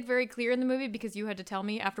painted very clear in the movie because you had to tell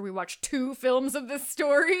me after we watched 2 films of this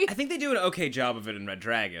story. I think they do an okay job of it in Red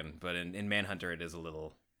Dragon, but in Manhunter it is a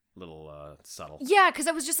little subtle. Yeah, because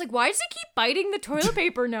I was just like, why does he keep biting the toilet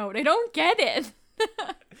paper note? I don't get it.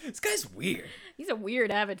 This guy's weird. He's a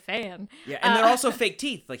weird avid fan. Yeah, and they're also fake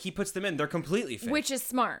teeth. Like, he puts them in. They're completely fake. Which is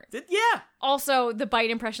smart. Yeah. Also, the bite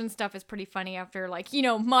impression stuff is pretty funny after, like, you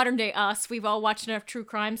know, modern day us. We've all watched enough true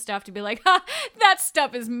crime stuff to be like, ha, that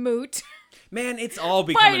stuff is moot. Man, it's all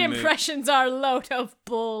becoming Bite moot. impressions are a load of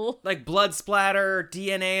bull. Like, blood splatter,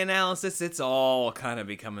 DNA analysis, it's all kind of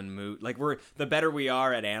becoming moot. Like, the better we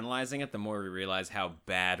are at analyzing it, the more we realize how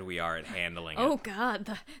bad we are at handling it. Oh,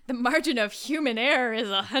 God. The margin of human error is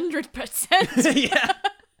 100%. Yeah.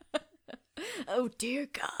 Oh, dear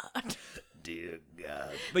God. Dear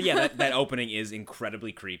God. But yeah, that opening is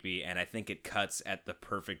incredibly creepy, and I think it cuts at the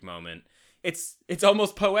perfect moment. It's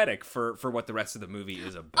almost poetic for what the rest of the movie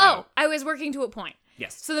is about. Oh, I was working to a point.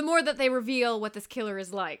 Yes. So the more that they reveal what this killer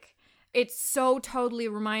is like, It so totally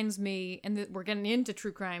reminds me, and we're getting into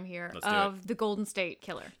true crime here, of the Golden State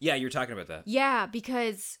Killer. Yeah, you were talking about that. Yeah,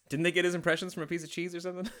 because... Didn't they get his impressions from a piece of cheese or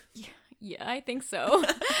something? Yeah, I think so.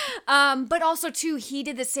 But also, too, he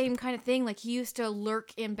did the same kind of thing. Like, he used to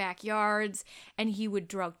lurk in backyards, and he would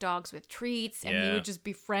drug dogs with treats, and he would just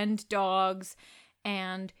befriend dogs,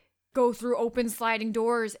 and go through open sliding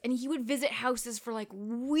doors, and he would visit houses for like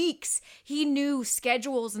weeks. He knew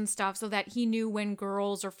schedules and stuff so that he knew when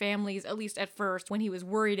girls or families, at least at first, when he was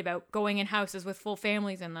worried about going in houses with full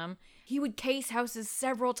families in them, he would case houses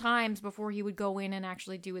several times before he would go in and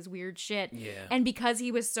actually do his weird shit. Yeah. And because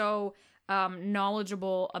he was so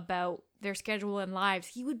knowledgeable about their schedule and lives,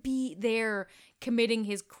 he would be there committing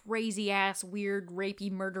his crazy ass, weird, rapey,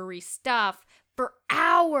 murdery stuff for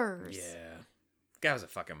hours. Yeah. Guy was a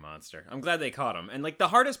fucking monster. I'm glad they caught him. And like the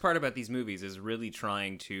hardest part about these movies is really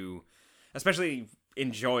trying to, especially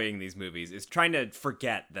enjoying these movies, is trying to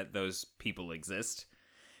forget that those people exist.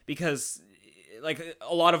 Because like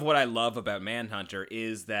a lot of what I love about Manhunter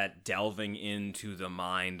is that delving into the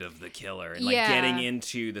mind of the killer and like getting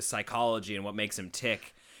into the psychology and what makes him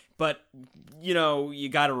tick. But, you know, you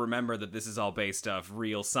got to remember that this is all based off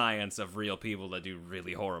real science of real people that do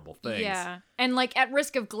really horrible things. Yeah. And like at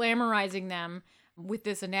risk of glamorizing them, with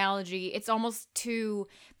this analogy, it's almost too,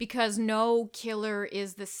 because no killer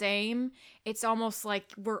is the same, it's almost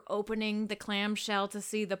like we're opening the clamshell to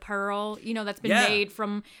see the pearl, you know, that's been made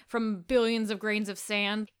from billions of grains of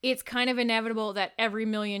sand. It's kind of inevitable that every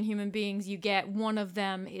million human beings you get, one of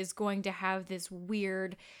them is going to have this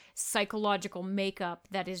weird psychological makeup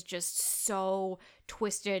that is just so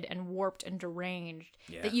twisted and warped and deranged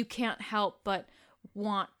that you can't help but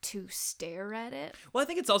want to stare at it. Well, I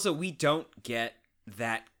think it's also, we don't get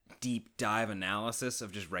that deep dive analysis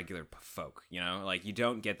of just regular folk, you know? Like, you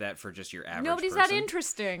don't get that for just your average Nobody's person. that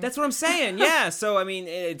interesting. That's what I'm saying, yeah. So, I mean,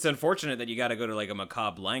 it's unfortunate that you got to go to, like, a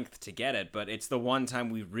macabre length to get it, but it's the one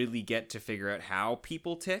time we really get to figure out how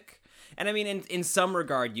people tick. And, I mean, in some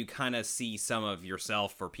regard, you kind of see some of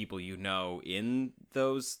yourself or people you know in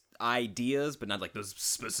those ideas, but not like those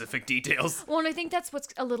specific details. Well, and I think that's what's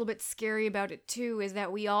a little bit scary about it too, is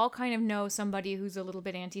that we all kind of know somebody who's a little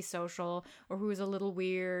bit antisocial or who's a little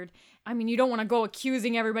weird. I mean, you don't want to go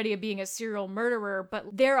accusing everybody of being a serial murderer, but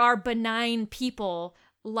there are benign people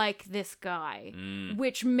like this guy,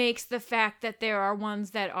 which makes the fact that there are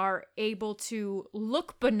ones that are able to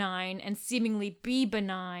look benign and seemingly be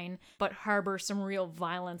benign, but harbor some real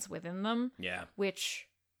violence within them. Yeah. Which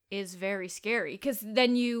is very scary, because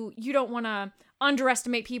then you don't want to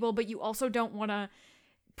underestimate people, but you also don't want to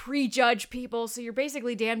prejudge people, so you're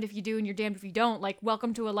basically damned if you do and you're damned if you don't. Like,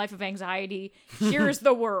 welcome to a life of anxiety. Here's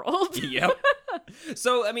the world. Yep.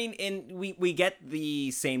 So, I mean, we get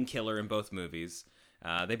the same killer in both movies.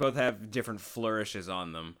 They both have different flourishes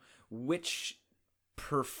on them. Which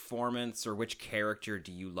performance or which character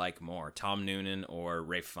do you like more? Tom Noonan or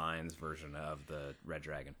Ralph Fiennes' version of the Red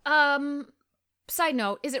Dragon? Side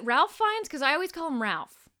note, is it Ralph Fiennes? Because I always call him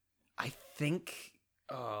Ralph. I think...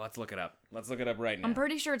 Oh, let's look it up. Let's look it up right now. I'm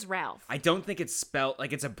pretty sure it's Ralph. I don't think it's spelled...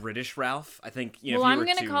 Like, it's a British Ralph. I think, you know, well, if you I'm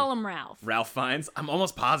going to call him Ralph. Ralph Fiennes? I'm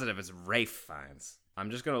almost positive it's Ralph Fiennes.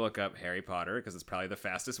 I'm just going to look up Harry Potter, because it's probably the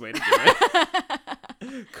fastest way to do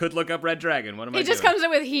it. Could look up Red Dragon. What am I doing? It just comes in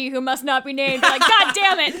with he who must not be named. Like, God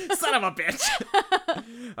damn it! Son of a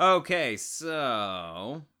bitch! Okay,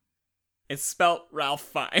 so... It's spelled Ralph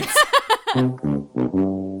Fiennes.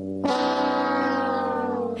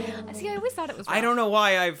 See, I always thought it was Ralph. I don't know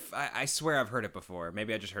why I swear I've heard it before.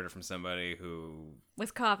 Maybe I just heard it from somebody who...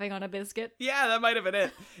 was coughing on a biscuit. Yeah, that might have been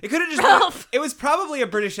it. It could have just Ralph. It was probably a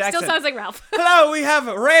British accent. Still sounds like Ralph. Hello, we have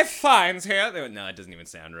Ralph Fiennes here. No, it doesn't even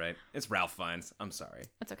sound right. It's Ralph Fiennes. I'm sorry.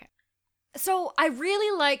 That's okay. So I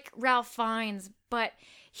really like Ralph Fiennes, but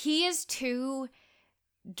he is too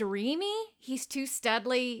dreamy. He's too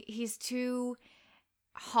studly. He's too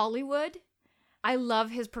Hollywood. I love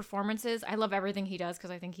his performances. I love everything he does because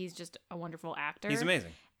I think he's just a wonderful actor. He's amazing.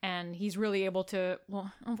 And he's really able to,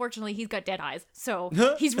 well, unfortunately, he's got dead eyes. So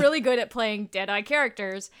he's really good at playing dead-eye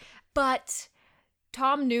characters. But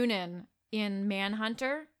Tom Noonan in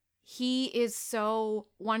Manhunter, he is so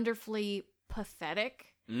wonderfully pathetic.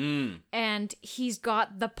 And he's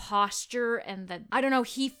got the posture and the, I don't know,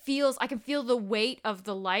 I can feel the weight of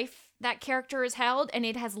the life that character is held, and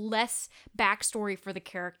it has less backstory for the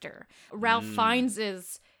character. Ralph Fiennes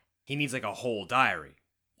is... He needs like a whole diary.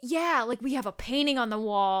 Yeah, like we have a painting on the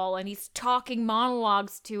wall, and he's talking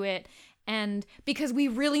monologues to it, and because we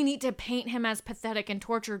really need to paint him as pathetic and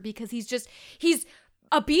tortured, because he's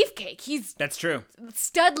a beefcake. That's true.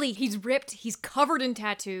 Studly, he's ripped, he's covered in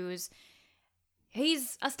tattoos.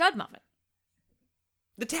 He's a stud muffin.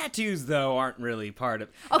 The tattoos, though, aren't really part of...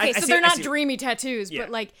 Okay, so they're not dreamy tattoos,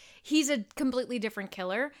 but, like, he's a completely different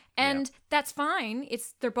killer, and that's fine.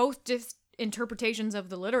 They're both just interpretations of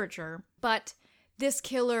the literature, but this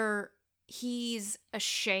killer, he's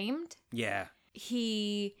ashamed. Yeah.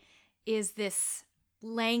 He is this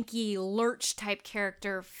lanky, lurch-type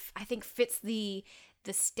character, I think fits the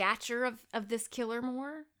stature of this killer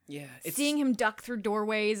more. Yeah, seeing him duck through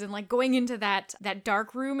doorways and like going into that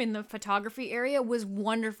dark room in the photography area was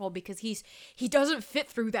wonderful because he doesn't fit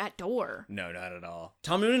through that door. No, not at all.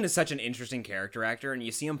 Tom Noonan is such an interesting character actor, and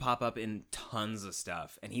you see him pop up in tons of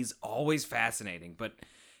stuff, and he's always fascinating, but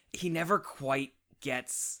he never quite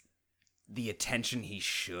gets the attention he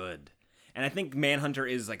should. And I think Manhunter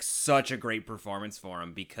is like such a great performance for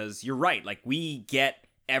him because you're right, like we get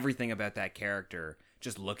everything about that character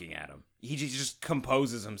just looking at him. He just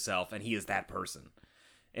composes himself, and he is that person.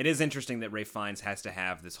 It is interesting that Ralph Fiennes has to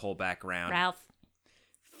have this whole background. Ralph.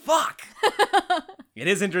 Fuck! It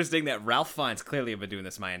is interesting that Ralph Fiennes, clearly I've been doing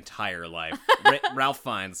this my entire life. Ralph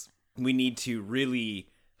Fiennes, we need to really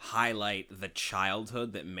highlight the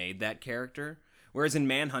childhood that made that character. Whereas in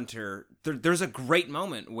Manhunter, there's a great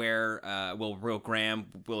moment where Will Graham,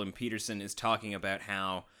 William Peterson, is talking about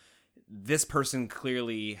how this person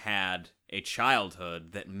clearly had a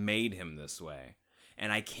childhood that made him this way.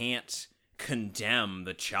 And I can't condemn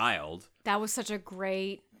the child. That was such a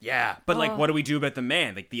great... Yeah, but like, what do we do about the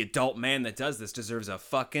man? Like, the adult man that does this deserves a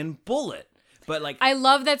fucking bullet. But like... I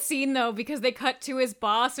love that scene, though, because they cut to his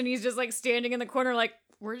boss, and he's just like standing in the corner like,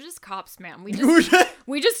 we're just cops, man. We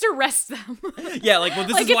just arrest them. Yeah, like, well,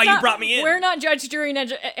 this is why you brought me in. We're not judge, jury,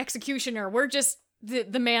 and executioner. We're just...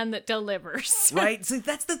 the man that delivers. Right? So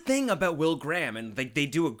that's the thing about Will Graham, and they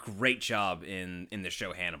do a great job in the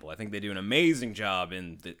show Hannibal. I think they do an amazing job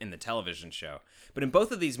in the television show. But in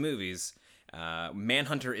both of these movies,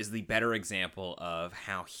 Manhunter is the better example of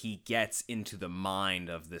how he gets into the mind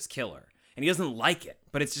of this killer. And he doesn't like it,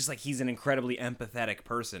 but it's just like he's an incredibly empathetic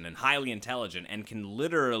person and highly intelligent and can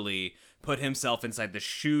literally put himself inside the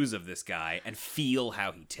shoes of this guy and feel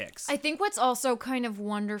how he ticks. I think what's also kind of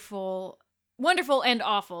wonderful and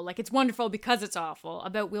awful, like it's wonderful because it's awful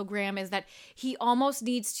about Will Graham is that he almost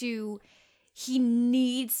needs to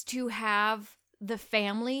have the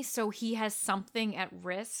family so he has something at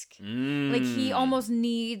risk. Like he almost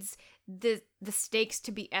needs the stakes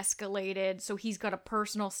to be escalated so he's got a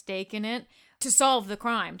personal stake in it to solve the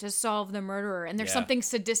crime, to solve the murderer. And there's something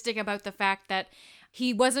sadistic about the fact that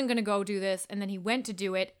he wasn't going to go do this and then he went to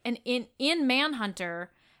do it. And in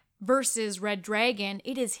Manhunter versus Red Dragon,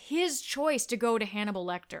 it is his choice to go to Hannibal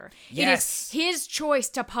Lecter. Yes. It is his choice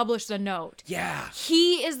to publish the note. Yeah.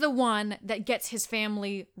 He is the one that gets his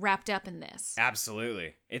family wrapped up in this.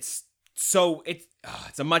 Absolutely. It's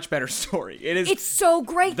a much better story. It's so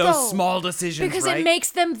great, those small decisions, because right? it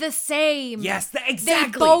makes them the same. Yes,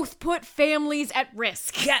 exactly. They both put families at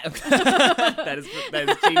risk. Yeah, that is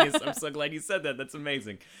genius. I'm so glad you said that. That's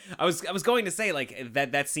amazing. I was going to say like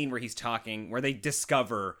that scene where he's talking, where they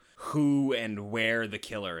discover who and where the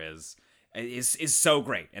killer is so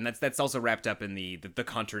great, and that's also wrapped up in the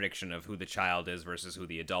contradiction of who the child is versus who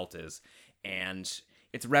the adult is, and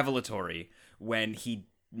it's revelatory when he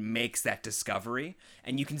makes that discovery,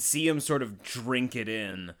 and you can see him sort of drink it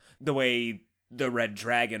in the way the Red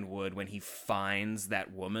Dragon would when he finds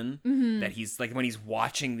that woman. That he's like, when he's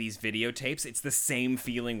watching these videotapes, it's the same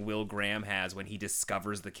feeling Will Graham has when he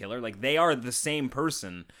discovers the killer. Like, they are the same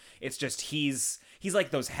person. It's just he's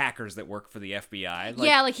like those hackers that work for the FBI.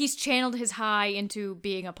 Like he's channeled his high into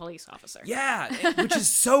being a police officer. Yeah, which is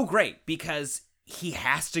so great because he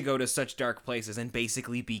has to go to such dark places and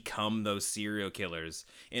basically become those serial killers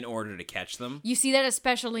in order to catch them. You see that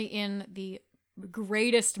especially in the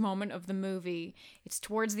greatest moment of the movie. It's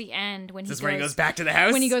towards the end when when he goes back to the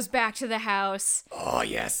house? When he goes back to the house. Oh,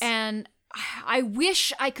 yes. And I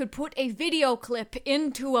wish I could put a video clip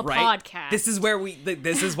into a podcast. This is where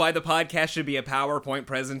this is why the podcast should be a PowerPoint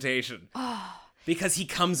presentation. Because he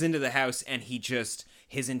comes into the house and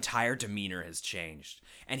his entire demeanor has changed.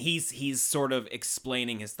 And he's sort of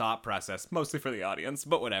explaining his thought process, mostly for the audience,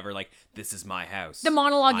 but whatever, like, this is my house. The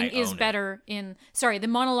monologuing is better in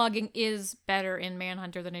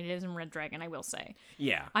Manhunter than it is in Red Dragon, I will say.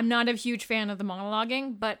 Yeah. I'm not a huge fan of the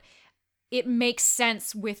monologuing, but it makes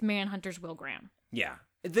sense with Manhunter's Will Graham. Yeah.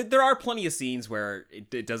 There are plenty of scenes where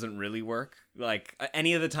it doesn't really work. Like,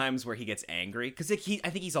 any of the times where he gets angry. Because I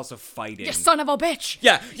think he's also fighting. You son of a bitch!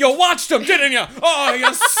 Yeah, you watched him, didn't you? Oh,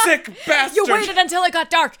 you sick bastard! You waited until it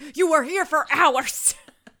got dark! You were here for hours!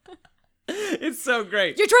 It's so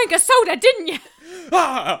great. You drank a soda, didn't you?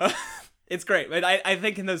 It's great. But I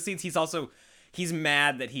think in those scenes, he's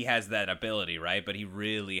mad that he has that ability, right? But he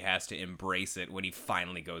really has to embrace it when he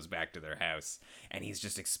finally goes back to their house. And he's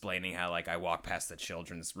just explaining how, like, I walk past the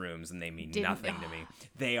children's rooms and they mean nothing to me.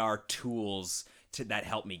 They are tools that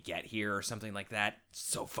help me get here or something like that.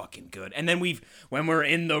 So fucking good. And then when we're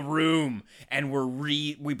in the room and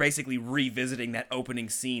we basically revisiting that opening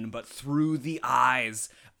scene, but through the eyes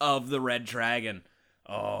of the Red Dragon.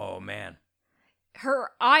 Oh, man. Her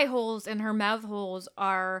eye holes and her mouth holes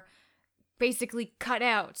are basically cut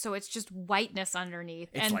out, so it's just whiteness underneath.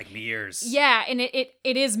 It's like mirrors. Yeah, and it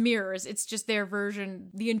is mirrors. It's just their version,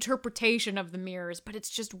 the interpretation of the mirrors, but it's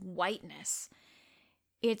just whiteness.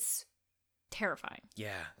 It's terrifying.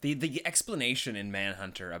 Yeah. The explanation in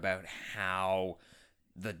Manhunter about how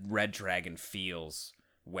the Red Dragon feels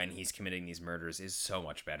when he's committing these murders is so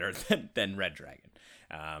much better than Red Dragon.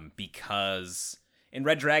 Because in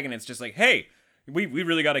Red Dragon, it's just like, hey, we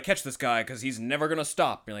really got to catch this guy because he's never going to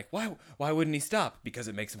stop. You're like, why wouldn't he stop? Because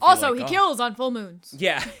it makes him feel also, like he God. kills on full moons.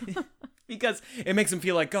 Yeah. Because it makes him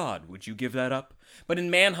feel like God. Would you give that up? But in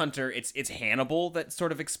Manhunter, it's Hannibal that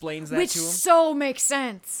sort of explains that Which to him. so makes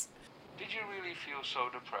sense. Did you really feel so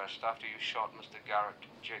depressed after you shot Mr. Garrett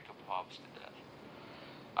Jacob Hobbs to death?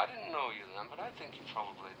 I didn't know you then, but I think you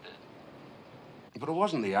probably did. But it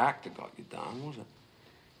wasn't the act that got you down, was it?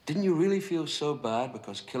 Didn't you really feel so bad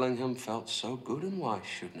because killing him felt so good? And why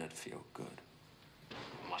shouldn't it feel good?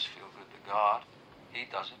 It must feel good to God. He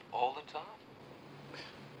does it all the time.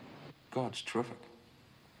 God's terrific.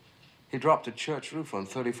 He dropped a church roof on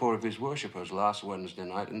 34 of his worshippers last Wednesday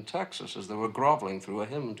night in Texas as they were groveling through a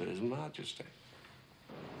hymn to His Majesty.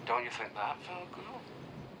 Don't you think that felt good?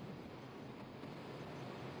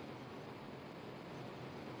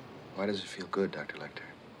 Why does it feel good, Dr. Lecter?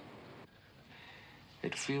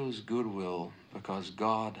 It feels goodwill because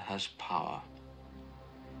God has power.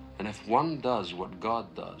 And if one does what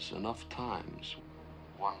God does enough times,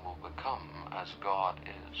 One will become as God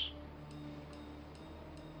is.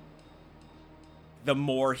 The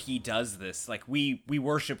more he does this, like we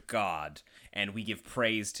worship God and we give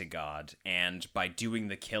praise to God, and by doing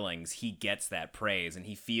the killings he gets that praise, and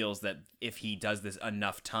he feels that if he does this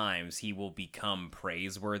enough times he will become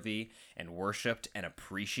praiseworthy and worshipped and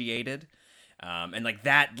appreciated, and like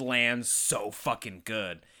that lands so fucking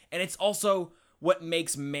good. And it's also what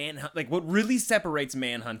makes what really separates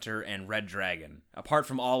Manhunter and Red Dragon, apart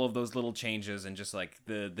from all of those little changes and just like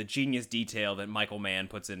the genius detail that Michael Mann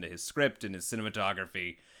puts into his script and his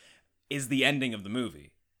cinematography, is the ending of the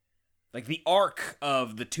movie. Like, the arc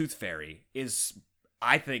of the Tooth Fairy is,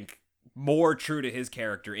 I think, more true to his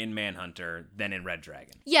character in Manhunter than in Red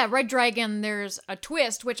Dragon. Yeah, Red Dragon, there's a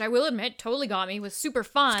twist, which I will admit totally got me, was super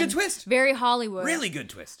fun. It's a good twist. Very Hollywood. Really good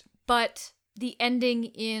twist. But the ending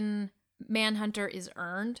in Manhunter is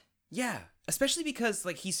earned. Yeah, especially because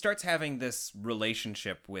like he starts having this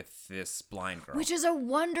relationship with this blind girl, Which is a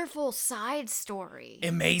wonderful side story.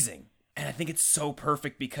 amazing. And I think it's so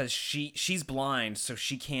perfect because she's blind, so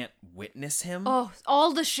she can't witness him. Oh,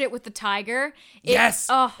 all the shit with the tiger. Yes!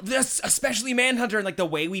 This, especially Manhunter, and like the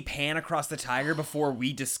way we pan across the tiger before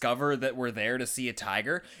we discover that we're there to see a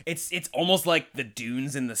tiger. It's almost like the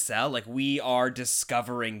dunes in The Cell. Like, we are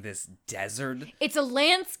discovering this desert. It's a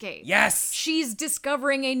landscape. Yes! She's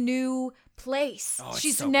discovering a new place. Oh, it's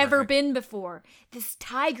She's so never perfect. been before. This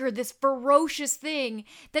tiger, this ferocious thing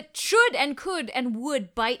that should and could and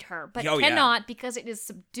would bite her, but Oh, yeah. cannot because it is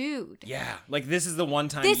subdued. Yeah, like this is the one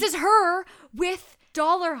time... This is her with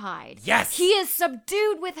Dollarhide. Yes! He is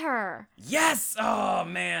subdued with her. Yes! Oh,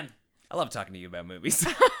 man. I love talking to you about movies.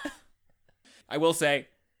 I will say,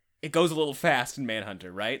 it goes a little fast in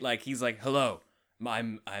Manhunter, right? Like, he's like, hello, my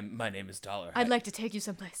name is Dollarhide. I'd like to take you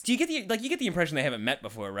someplace. Do you get the impression they haven't met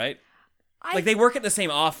before, right? Like, they work at the same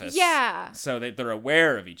office. Yeah. So they're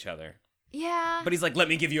aware of each other. Yeah. But he's like, let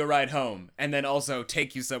me give you a ride home, and then also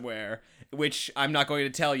take you somewhere, which I'm not going to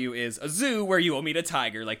tell you is a zoo where you will meet a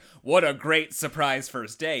tiger. Like, what a great surprise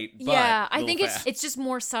first date. But yeah, I little think fast. it's just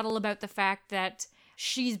more subtle about the fact that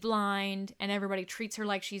she's blind and everybody treats her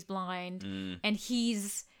like she's blind, and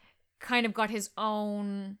he's kind of got his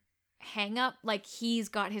own hang up. Like, he's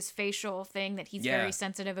got his facial thing that he's very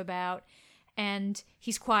sensitive about, and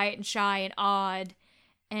he's quiet and shy and odd,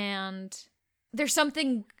 and there's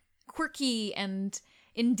something quirky and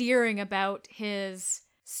endearing about his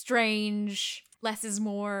strange less is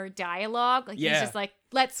more dialogue. Like, Yeah. he's just like,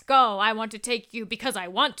 let's go. I want to take you because I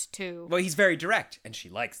want to. Well, he's very direct, and she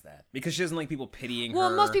likes that because she doesn't like people pitying her. Well,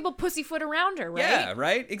 most people pussyfoot around her, right? Yeah,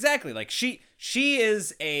 right? Exactly. Like, she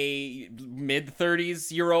is a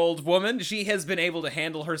mid-30s-year-old woman. She has been able to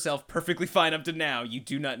handle herself perfectly fine up to now. You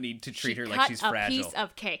do not need to treat her like she's cut fragile. a piece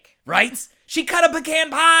of cake. Right? She cut a pecan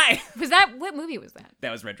pie! What movie was that?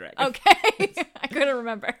 That was Red Dragon. Okay. I couldn't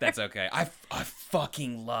remember. That's okay. I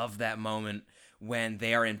fucking love that moment when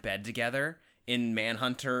they are in bed together. In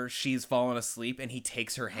Manhunter, she's fallen asleep and he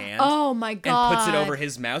takes her hand. Oh my God. And puts it over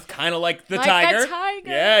his mouth, kind of like the Like tiger. a tiger.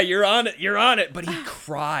 Yeah, you're on it. But he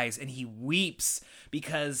cries and he weeps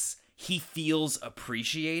because he feels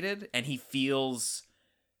appreciated and he feels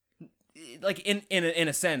like in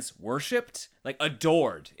a sense worshipped, like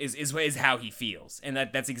adored is how he feels. And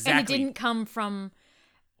that's exactly. And it didn't come from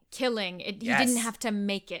killing. He Yes. didn't have to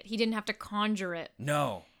make it. He didn't have to conjure it.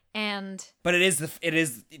 No. And But it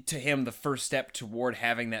is to him the first step toward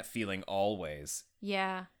having that feeling always.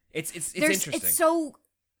 yeah. It's interesting.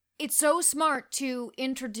 It's so smart to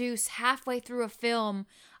introduce halfway through a film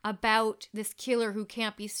about this killer who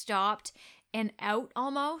can't be stopped and out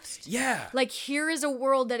almost. Yeah. Like, here is a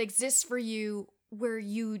world that exists for you where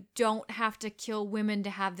you don't have to kill women to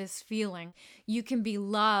have this feeling. You can be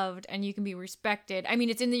loved and you can be respected. I mean,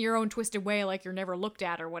 it's in your own twisted way, like you're never looked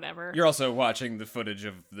at or whatever. You're also watching the footage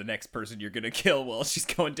of the next person you're gonna kill while she's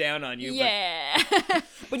going down on you. Yeah.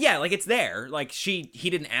 But yeah, like, it's there. Like, he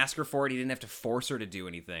didn't ask her for it. He didn't have to force her to do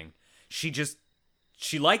anything. She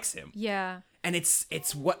likes him. Yeah. And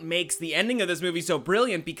it's what makes the ending of this movie so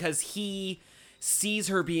brilliant because he sees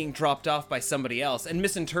her being dropped off by somebody else and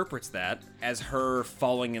misinterprets that as her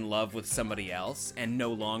falling in love with somebody else and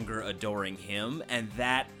no longer adoring him. And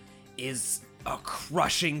that is a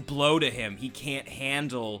crushing blow to him. He can't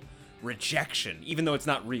handle rejection, even though it's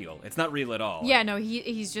not real. It's not real at all. Yeah, no,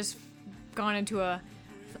 he's just gone into a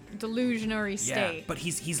delusionary state. Yeah, but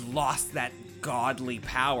he's lost that godly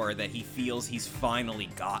power that he feels he's finally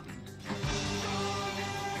gotten.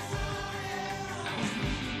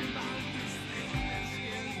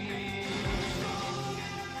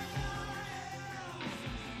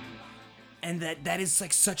 And that is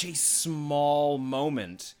like such a small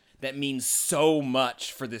moment that means so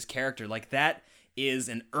much for this character. Like, that is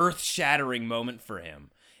an earth-shattering moment for him.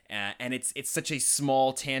 And it's such a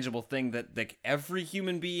small, tangible thing that like every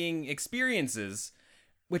human being experiences,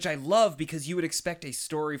 which I love because you would expect a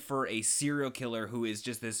story for a serial killer who is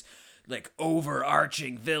just this like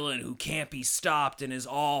overarching villain who can't be stopped and is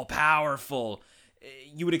all powerful.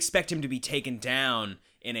 You would expect him to be taken down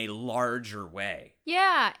in a larger way.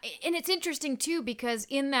 Yeah, and it's interesting too because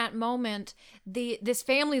in that moment, this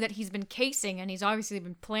family that he's been casing and he's obviously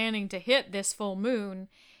been planning to hit this full moon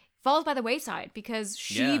falls by the wayside because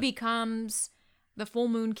she becomes the full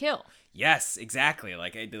moon kill. Yes, exactly.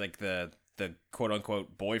 Like the quote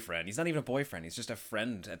unquote boyfriend. He's not even a boyfriend. He's just a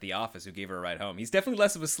friend at the office who gave her a ride home. He's definitely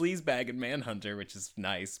less of a sleazebag in Manhunter, which is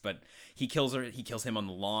nice. But he kills her. He kills him on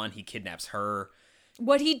the lawn. He kidnaps her.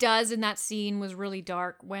 What he does in that scene was really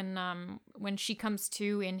dark. When she comes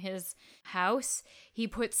to in his house, he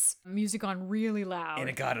puts music on really loud.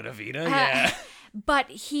 In-A-Gadda-Da-Vida, yeah. But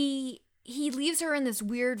he leaves her in this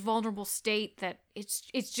weird, vulnerable state that it's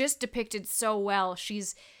just depicted so well.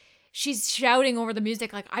 She's shouting over the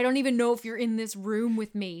music like, I don't even know if you're in this room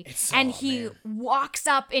with me. And he walks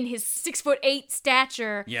up in his 6'8"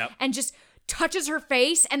 stature and just touches her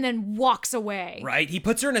face and then walks away. Right? He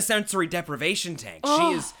puts her in a sensory deprivation tank.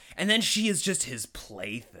 Oh. She is just his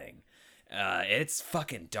plaything. It's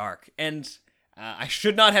fucking dark. And I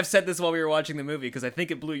should not have said this while we were watching the movie because I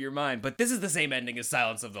think it blew your mind, but this is the same ending as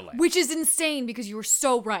Silence of the Lambs. Which is insane because you were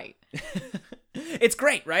so right. It's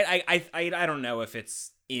great, right? I don't know if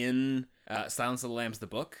it's in Silence of the Lambs, the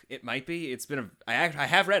book. It might be. I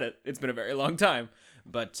have read it. It's been a very long time.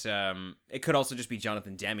 But it could also just be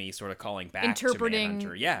Jonathan Demme sort of calling back interpreting, to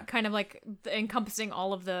Manhunter. Yeah. Kind of like encompassing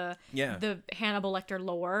all of the Hannibal Lecter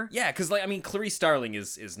lore. Yeah, because Clarice Starling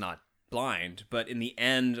is not blind, but in the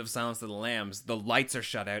end of Silence of the Lambs, the lights are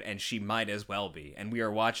shut out and she might as well be. And we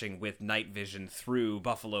are watching with night vision through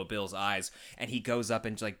Buffalo Bill's eyes, and he goes up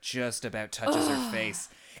and like just about touches her face.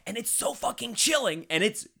 And it's so fucking chilling, and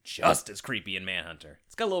it's just as creepy in Manhunter.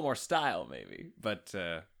 It's got a little more style, maybe, but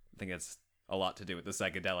I think it's a lot to do with the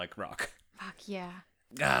psychedelic rock. Fuck yeah.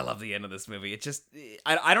 I love the end of this movie. It just,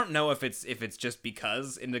 I don't know if it's just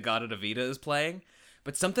because In-A-Gadda-Da-Vida is playing,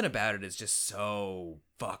 but something about it is just so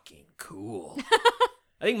fucking cool.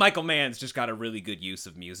 I think Michael Mann's just got a really good use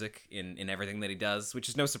of music in everything that he does, which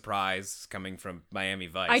is no surprise coming from Miami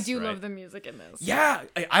Vice. I do right? love the music in this. Yeah,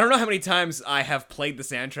 I don't know how many times I have played the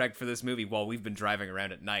soundtrack for this movie while we've been driving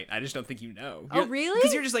around at night. I just don't think you know. Oh, really?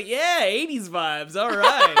 Because you're just like, yeah, 80s vibes, all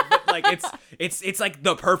right. But like it's like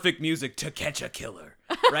the perfect music to catch a killer,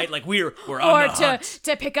 right? Like we're on the hunt.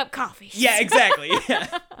 to pick up coffee. Yeah, exactly.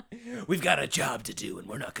 Yeah. We've got a job to do and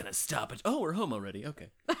we're not gonna stop it. Oh, we're home already.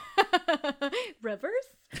 Okay. Reverse,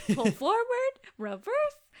 pull forward,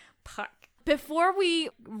 reverse, park. Before we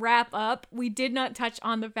wrap up, we did not touch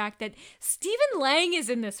on the fact that Stephen Lang is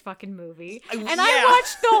in this fucking movie. And I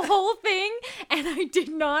watched the whole thing and I did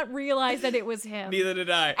not realize that it was him. Neither did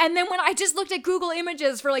I. And then when I just looked at Google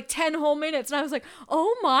Images for like 10 whole minutes and I was like,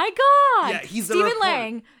 oh my God. Yeah, he's the Stephen reporter.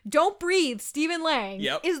 Lang, Don't Breathe, Stephen Lang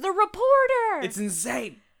Yep. is the reporter. It's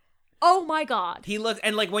insane. Oh my God. He looks,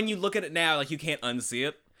 and like when you look at it now, like you can't unsee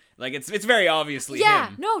it. Like it's very obviously Yeah,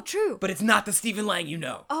 him. no, true. But it's not the Stephen Lang you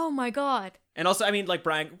know. Oh my God. And also, I mean, like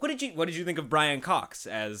Brian, what did you think of Brian Cox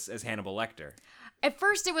as Hannibal Lecter? At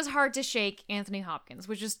first, it was hard to shake Anthony Hopkins,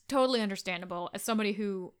 which is totally understandable as somebody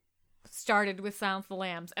who started with Silence of the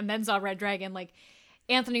Lambs and then saw Red Dragon. Like,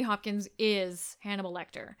 Anthony Hopkins is Hannibal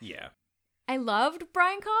Lecter. Yeah. I loved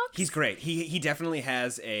Brian Cox. He's great. He definitely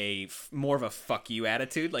has more of a fuck you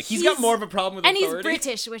attitude. Like he's got more of a problem with authority. And he's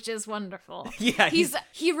British, which is wonderful. Yeah.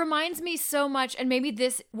 He reminds me so much, and maybe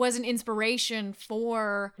this was an inspiration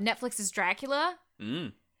for Netflix's Dracula.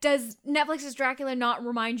 Does Netflix's Dracula not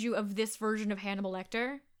remind you of this version of Hannibal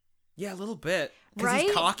Lecter? Yeah, a little bit. Because Right?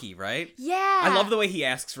 he's cocky, right? Yeah. I love the way he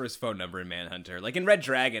asks for his phone number in Manhunter. Like in Red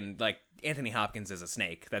Dragon, like Anthony Hopkins is a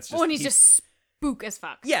snake. That's just he's just spook as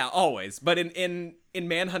fuck. Yeah, always. But in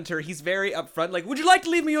Manhunter, he's very upfront. Like, would you like to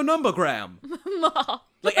leave me your number, Graham?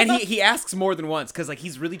 Like, and he asks more than once because like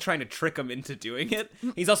he's really trying to trick him into doing it.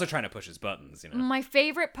 He's also trying to push his buttons, you know. My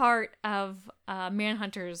favorite part of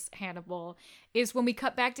Manhunter's Hannibal is when we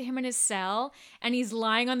cut back to him in his cell and he's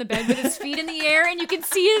lying on the bed with his feet in the air and you can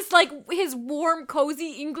see his warm,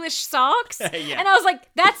 cozy English socks. Yeah. And I was like,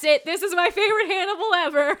 that's it. This is my favorite Hannibal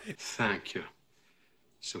ever. Thank you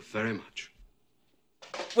so very much.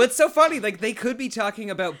 Well, it's so funny. Like they could be talking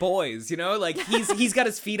about boys, you know. Like he's got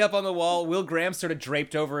his feet up on the wall. Will Graham's sort of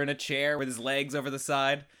draped over in a chair with his legs over the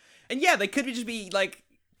side, and yeah, they could just be like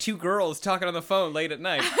two girls talking on the phone late at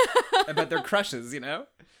night about their crushes, you know.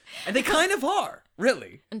 And they kind of are,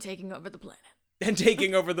 really. And taking over the planet. And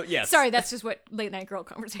taking over the yes. Sorry, that's just what late night girl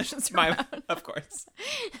conversations are about. Of course.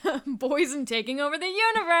 Boys and taking over the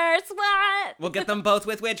universe. What? We'll get them both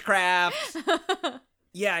with witchcraft.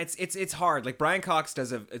 Yeah, it's hard. Like Brian Cox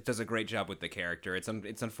does a great job with the character. It's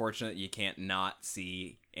unfortunate you can't not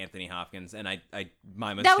see Anthony Hopkins, and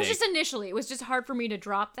my mistake. That was just initially. It was just hard for me to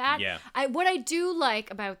drop that. Yeah. What I do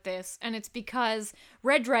like about this, and it's because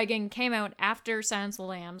Red Dragon came out after Silence of the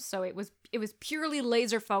Lambs, so it was purely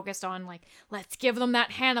laser focused on like, let's give them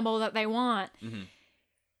that Hannibal that they want. Mm-hmm.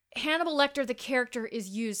 Hannibal Lecter, the character, is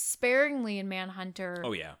used sparingly in Manhunter.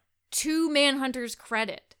 Oh yeah. To Manhunter's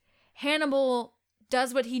credit, Hannibal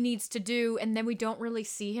does what he needs to do, and then we don't really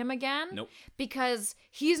see him again. Nope. Because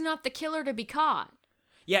he's not the killer to be caught.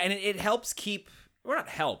 Yeah, and it helps keep, or not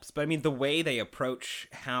helps, but I mean the way they approach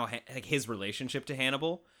how like his relationship to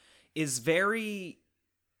Hannibal is very,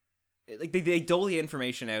 like they dole the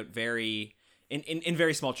information out very in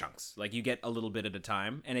very small chunks. Like you get a little bit at a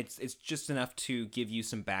time, and it's just enough to give you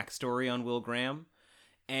some backstory on Will Graham.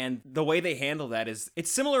 And the way they handle that it's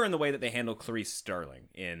similar in the way that they handle Clarice Starling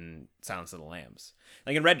in Silence of the Lambs.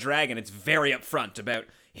 Like in Red Dragon, it's very upfront about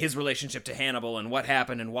his relationship to Hannibal and what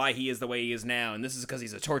happened and why he is the way he is now. And this is because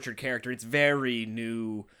he's a tortured character. It's very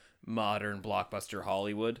new, modern blockbuster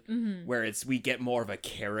Hollywood, where we get more of a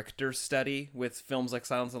character study with films like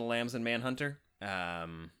Silence of the Lambs and Manhunter.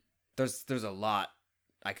 There's a lot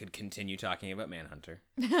I could continue talking about Manhunter.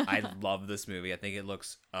 I love this movie. I think it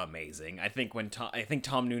looks amazing. I think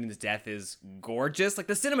Tom Noonan's death is gorgeous. Like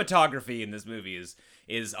the cinematography in this movie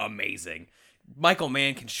is amazing. Michael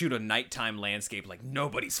Mann can shoot a nighttime landscape like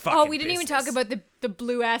nobody's fucking Oh, we didn't even talk about the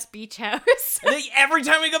blue ass beach house. Every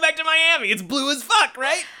time we go back to Miami, it's blue as fuck,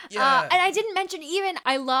 right? Yeah. And I didn't mention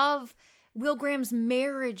I love Will Graham's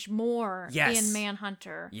marriage more in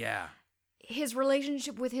Manhunter. Yeah. His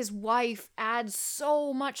relationship with his wife adds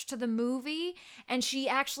so much to the movie, and she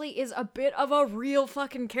actually is a bit of a real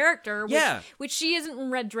fucking character. Which she isn't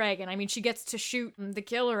in Red Dragon. I mean, she gets to shoot the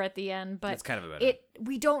killer at the end, but that's kind of about it.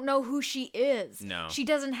 We don't know who she is. No. She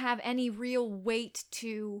doesn't have any real weight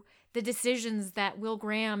to the decisions that Will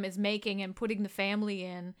Graham is making and putting the family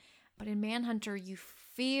in. But in Manhunter, you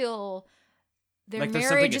feel their like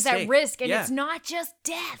marriage is at risk, and it's not just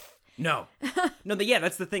death. No. Yeah,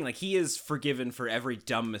 that's the thing. Like, he is forgiven for every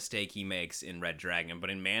dumb mistake he makes in Red Dragon, but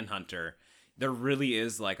in Manhunter, there really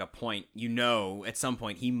is like a point, at some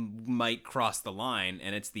point he might cross the line,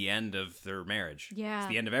 and it's the end of their marriage. Yeah. It's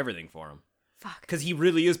the end of everything for him. Fuck. Because he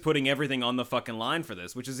really is putting everything on the fucking line for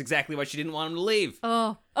this, which is exactly why she didn't want him to leave.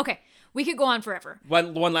 Oh, okay. We could go on forever.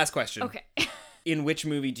 One last question. Okay. In which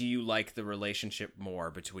movie do you like the relationship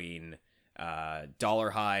more between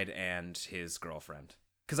Dollarhide and his girlfriend?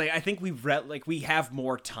 Because I think we have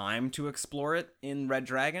more time to explore it in Red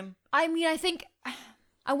Dragon. I mean,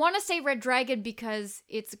 I want to say Red Dragon because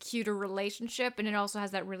it's a cuter relationship, and it also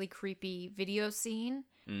has that really creepy video scene,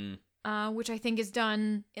 which I think is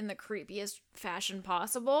done in the creepiest fashion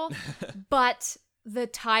possible. But the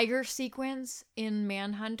tiger sequence in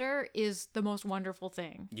Manhunter is the most wonderful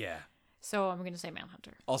thing. Yeah. So I'm going to say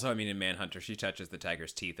Manhunter. Also, I mean, in Manhunter, she touches the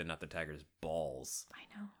tiger's teeth and not the tiger's balls. I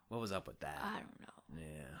know. What was up with that? I don't know.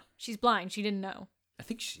 Yeah. She's blind. She didn't know. I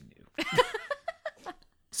think she knew.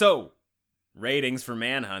 So, ratings for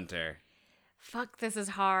Manhunter. Fuck, this is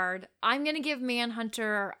hard. I'm going to give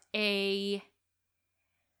Manhunter a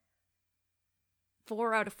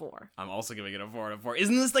 4 out of 4. I'm also giving it a 4 out of 4.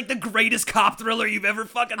 Isn't this like the greatest cop thriller you've ever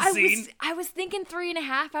fucking seen? I was thinking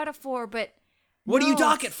 3.5 out of 4, but what do you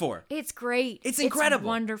dock it for? It's great. It's incredible. It's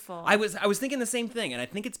wonderful. I was thinking the same thing, and I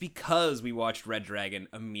think it's because we watched Red Dragon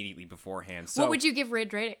immediately beforehand. So, what would you give Red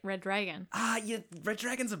Dragon? Red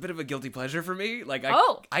Dragon's a bit of a guilty pleasure for me. Like,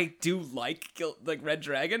 I do like Red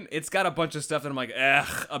Dragon. It's got a bunch of stuff that I'm like,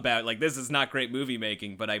 about. Like, this is not great movie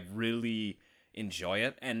making, but I really enjoy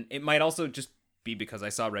it. And it might also just be because I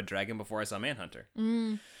saw Red Dragon before I saw Manhunter.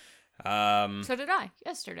 So did I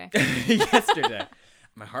yesterday. Yesterday.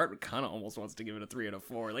 My heart kind of almost wants to give it a 3 out of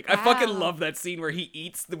 4. Like, I fucking love that scene where he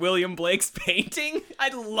eats the William Blake's painting. I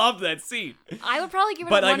love that scene. I would probably give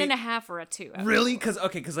it a 1.5 or a 2. Really?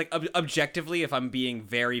 Because like, objectively, if I'm being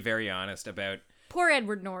very, very honest about... Poor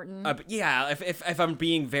Edward Norton. Yeah, if I'm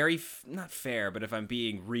being very, not fair, but if I'm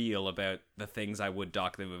being real about the things I would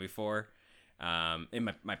dock the movie for, in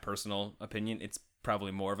my personal opinion, it's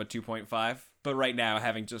probably more of a 2.5. But right now,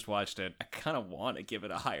 having just watched it, I kind of want to give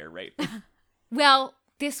it a higher rate. Well,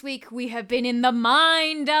 this week we have been in the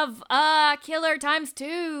mind of a killer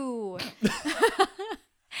 ×2.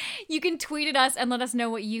 You can tweet at us and let us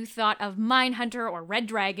know what you thought of Mindhunter or Red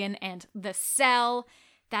Dragon and The Cell.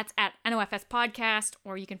 That's at NOFS Podcast,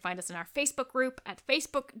 or you can find us in our Facebook group at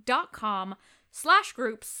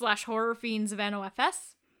facebook.com/groups/horror fiends of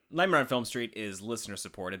NOFS. Nightmare on Film Street is listener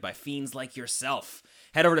supported by fiends like yourself.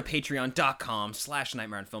 Head over to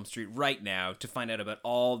patreon.com/Nightmare on Film Street right now to find out about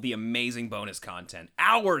all the amazing bonus content.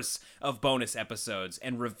 Hours of bonus episodes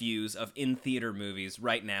and reviews of in-theater movies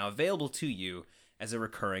right now available to you as a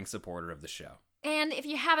recurring supporter of the show. And if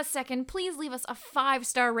you have a second, please leave us a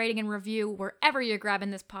 5-star rating and review wherever you're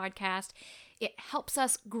grabbing this podcast. It helps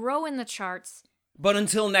us grow in the charts. But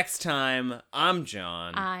until next time, I'm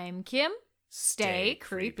John. I'm Kim. Stay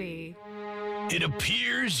creepy. It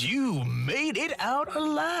appears you made it out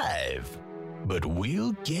alive, but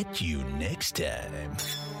we'll get you next time.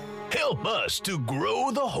 Help us to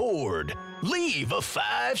grow the horde. Leave a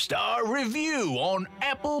 5-star review on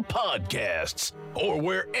Apple Podcasts or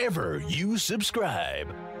wherever you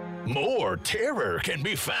subscribe. More terror can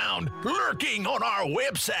be found lurking on our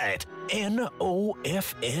website,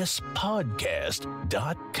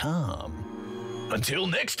 nofspodcast.com. Until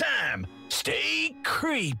next time, stay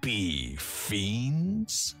creepy,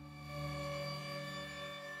 fiends.